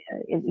you have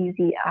an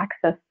easy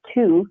access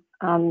to,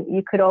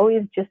 you could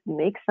always just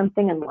make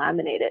something and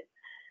laminate it.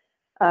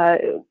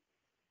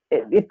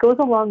 It goes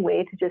a long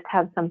way to just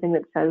have something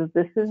that says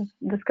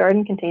this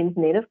garden contains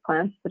native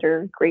plants that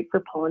are great for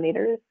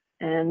pollinators,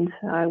 and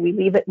we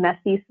leave it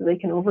messy so they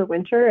can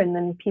overwinter, and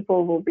then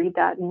people will read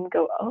that and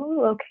go,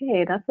 oh,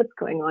 okay, that's what's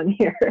going on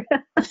here.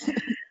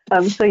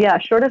 So yeah,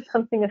 short of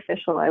something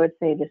official, I would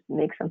say just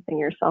make something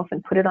yourself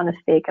and put it on a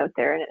stake out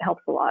there, and it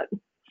helps a lot.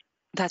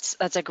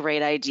 That's a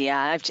great idea.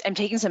 I'm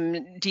taking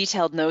some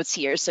detailed notes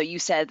here. So you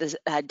said the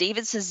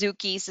David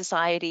Suzuki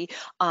Society,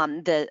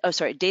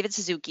 David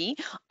Suzuki,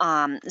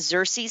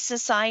 Xerxes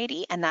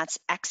Society, and that's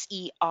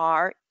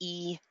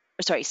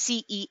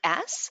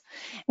CES,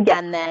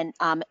 and then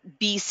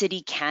Bee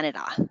City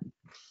Canada.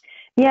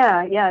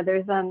 Yeah,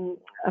 there's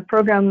a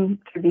program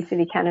through Bee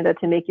City Canada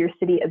to make your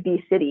city a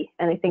bee city,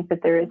 and I think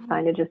that there is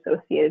signage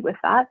associated with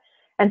that.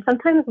 And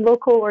sometimes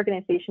local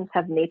organizations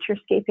have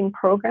naturescaping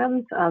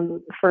programs.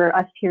 For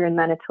us here in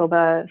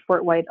Manitoba,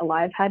 Fort White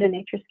Alive had a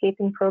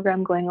naturescaping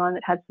program going on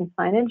that had some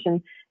signage,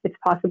 and it's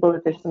possible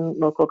that there's some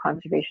local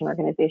conservation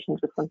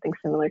organizations with something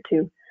similar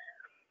too.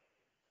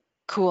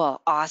 Cool,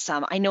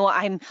 awesome. I know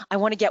I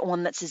want to get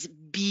one that says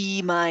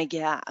 "Be my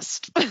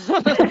guest."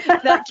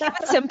 That, keep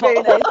it simple.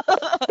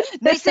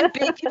 Nice and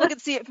big, people can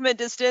see it from a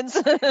distance.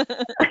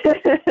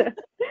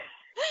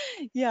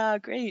 Yeah,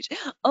 great.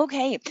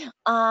 Okay.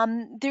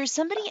 There's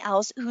somebody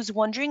else who's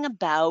wondering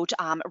about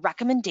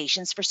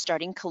recommendations for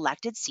starting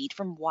collected seed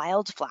from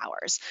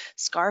wildflowers,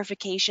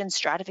 scarification,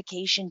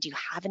 stratification. Do you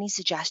have any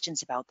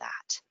suggestions about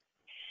that?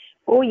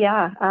 Oh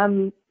yeah.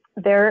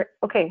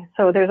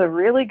 So there's a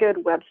really good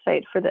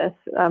website for this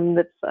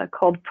that's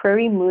called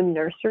Prairie Moon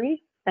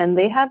Nursery, and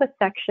they have a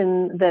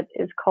section that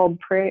is called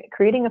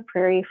Creating a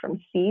Prairie from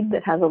Seed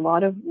that has a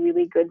lot of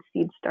really good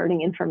seed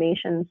starting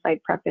information,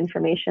 site prep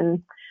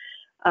information.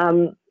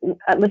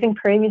 At Living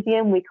Prairie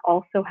Museum, we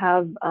also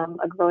have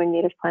a Growing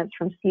Native Plants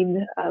from Seed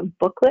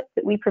booklet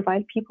that we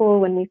provide people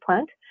when we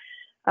plant.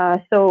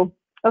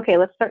 Okay,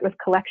 let's start with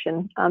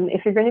collection.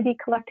 If you're going to be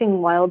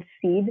collecting wild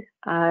seed,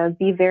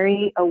 be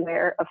very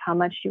aware of how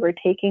much you are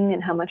taking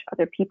and how much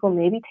other people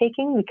may be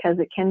taking, because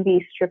it can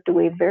be stripped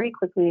away very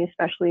quickly,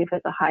 especially if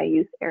it's a high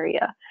use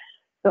area.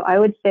 So I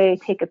would say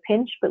take a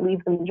pinch, but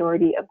leave the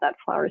majority of that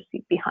flower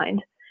seed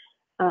behind.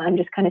 And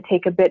just kind of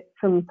take a bit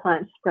from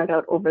plants spread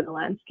out over the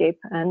landscape.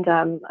 And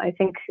I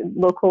think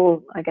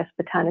local,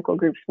 botanical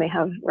groups may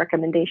have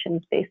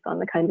recommendations based on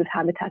the kinds of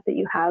habitat that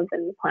you have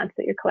and the plants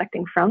that you're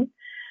collecting from.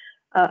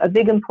 A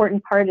big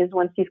important part is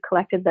once you've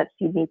collected, that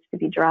seed needs to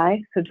be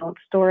dry. So don't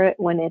store it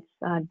when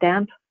it's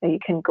damp.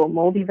 It can go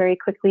moldy very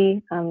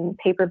quickly.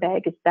 Paper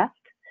bag is best.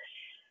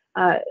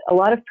 A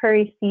lot of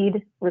prairie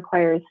seed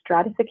requires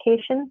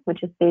stratification,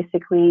 which is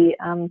basically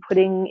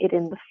putting it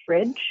in the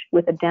fridge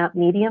with a damp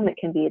medium. It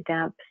can be a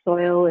damp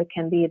soil, it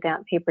can be a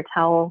damp paper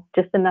towel,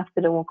 just enough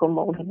that it won't go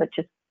moldy, but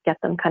just get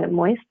them kind of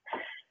moist.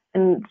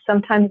 And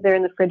sometimes they're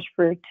in the fridge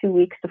for 2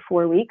 weeks to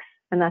 4 weeks,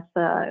 and that's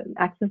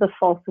acts as a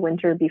false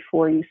winter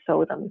before you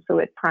sow them, so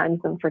it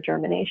primes them for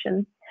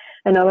germination.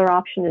 Another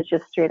option is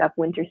just straight up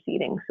winter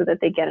seeding, so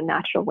that they get a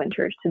natural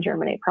winter to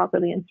germinate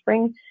properly in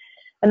spring.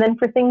 And then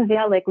for things,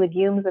 like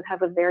legumes that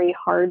have a very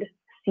hard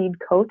seed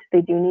coat,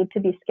 they do need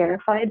to be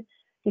scarified.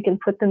 You can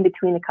put them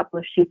between a couple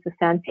of sheets of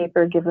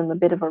sandpaper, give them a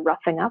bit of a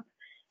roughing up,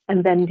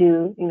 and then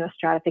do,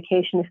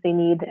 stratification if they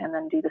need, and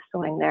then do the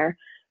sowing there.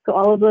 So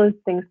all of those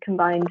things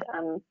combined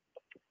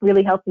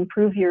really help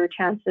improve your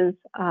chances.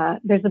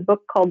 There's a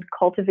book called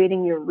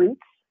Cultivating Your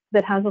Roots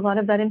that has a lot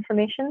of that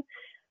information.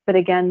 But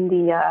again,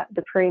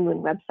 the Prairie Moon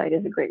website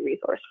is a great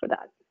resource for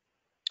that.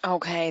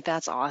 Okay,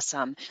 that's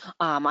awesome.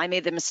 I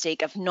made the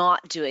mistake of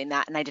not doing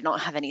that, and I did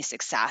not have any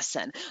success.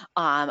 And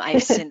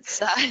I've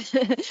since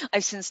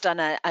I've since done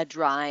a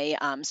dry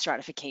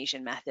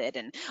stratification method,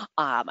 and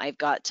I've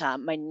got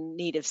my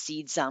native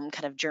seeds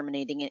kind of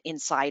germinating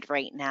inside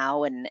right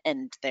now, and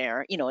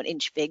they're an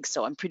inch big.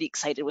 So I'm pretty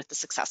excited with the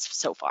success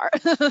so far.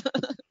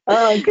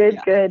 Oh, good,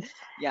 Yeah, good.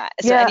 yeah.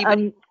 So Yeah,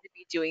 anybody who should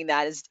be doing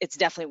that it's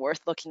definitely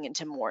worth looking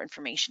into more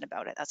information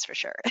about it. That's for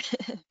sure.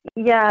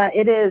 yeah,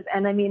 it is.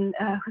 And I mean,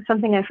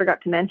 something I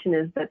forgot to mention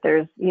is that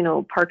there's,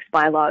 parks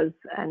bylaws,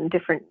 and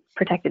different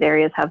protected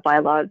areas have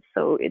bylaws.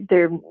 So it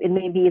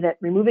may be that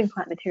removing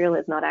plant material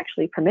is not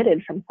actually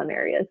permitted from some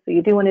areas. So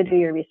you do want to do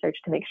your research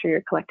to make sure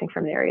you're collecting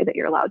from the area that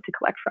you're allowed to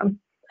collect from.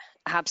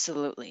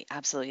 Absolutely,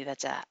 absolutely.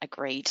 That's a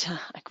great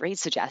a great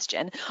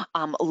suggestion.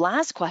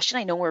 Last question.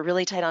 I know we're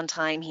really tight on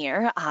time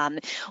here.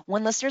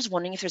 One listener's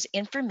wondering if there's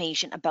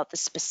information about the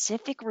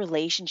specific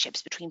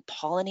relationships between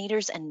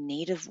pollinators and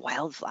native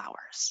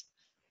wildflowers.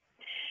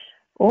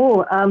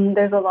 Oh,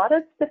 there's a lot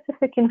of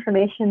specific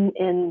information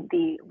in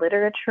the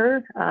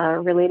literature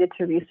related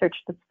to research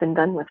that's been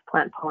done with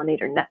plant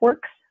pollinator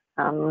networks.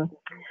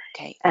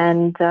 Okay.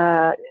 And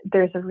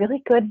there's a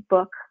really good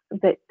book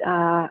that,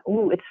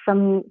 it's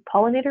from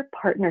Pollinator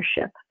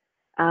Partnership,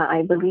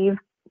 I believe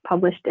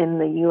published in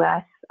the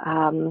US.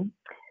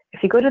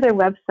 If you go to their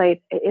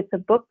website, it's a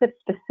book that's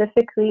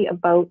specifically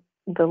about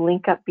the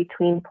link up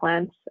between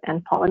plants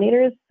and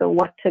pollinators. So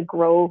what to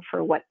grow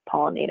for what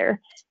pollinator.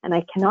 And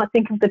I cannot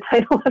think of the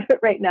title of it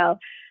right now.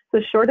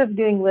 So short of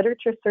doing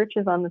literature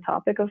searches on the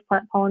topic of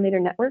plant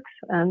pollinator networks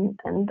and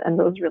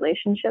those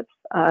relationships,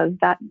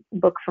 that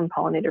book from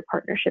Pollinator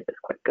Partnership is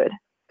quite good.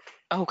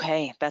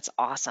 Okay, that's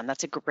awesome.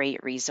 That's a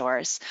great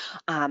resource.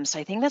 So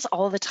I think that's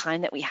all the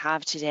time that we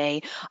have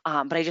today.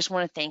 But I just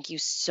want to thank you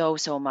so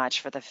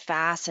much for the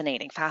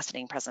fascinating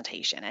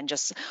presentation, and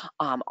just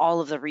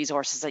all of the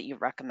resources that you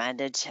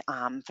recommended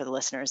for the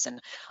listeners.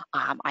 And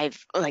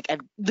I've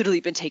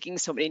literally been taking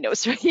so many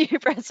notes from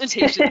your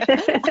presentation.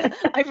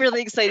 I'm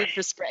really excited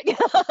for spring.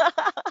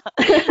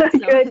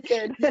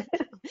 Good.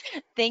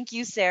 Thank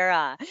you,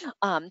 Sarah.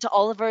 To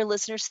all of our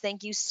listeners,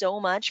 thank you so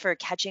much for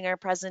catching our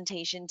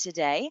presentation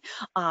today.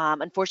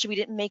 Unfortunately, we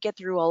didn't make it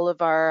through all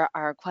of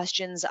our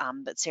questions,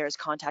 but Sarah's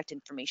contact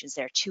information is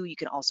there too. You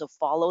can also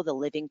follow the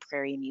Living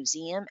Prairie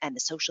Museum, and the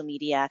social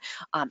media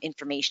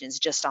information is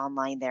just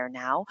online there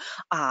now.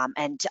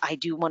 And I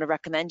do want to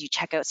recommend you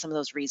check out some of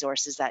those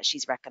resources that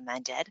she's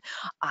recommended.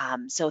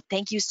 So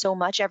thank you so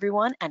much,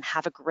 everyone, and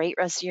have a great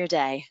rest of your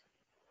day.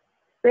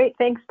 Great,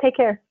 thanks. Take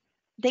care.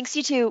 Thanks,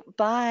 you too.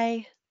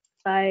 Bye.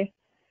 Bye.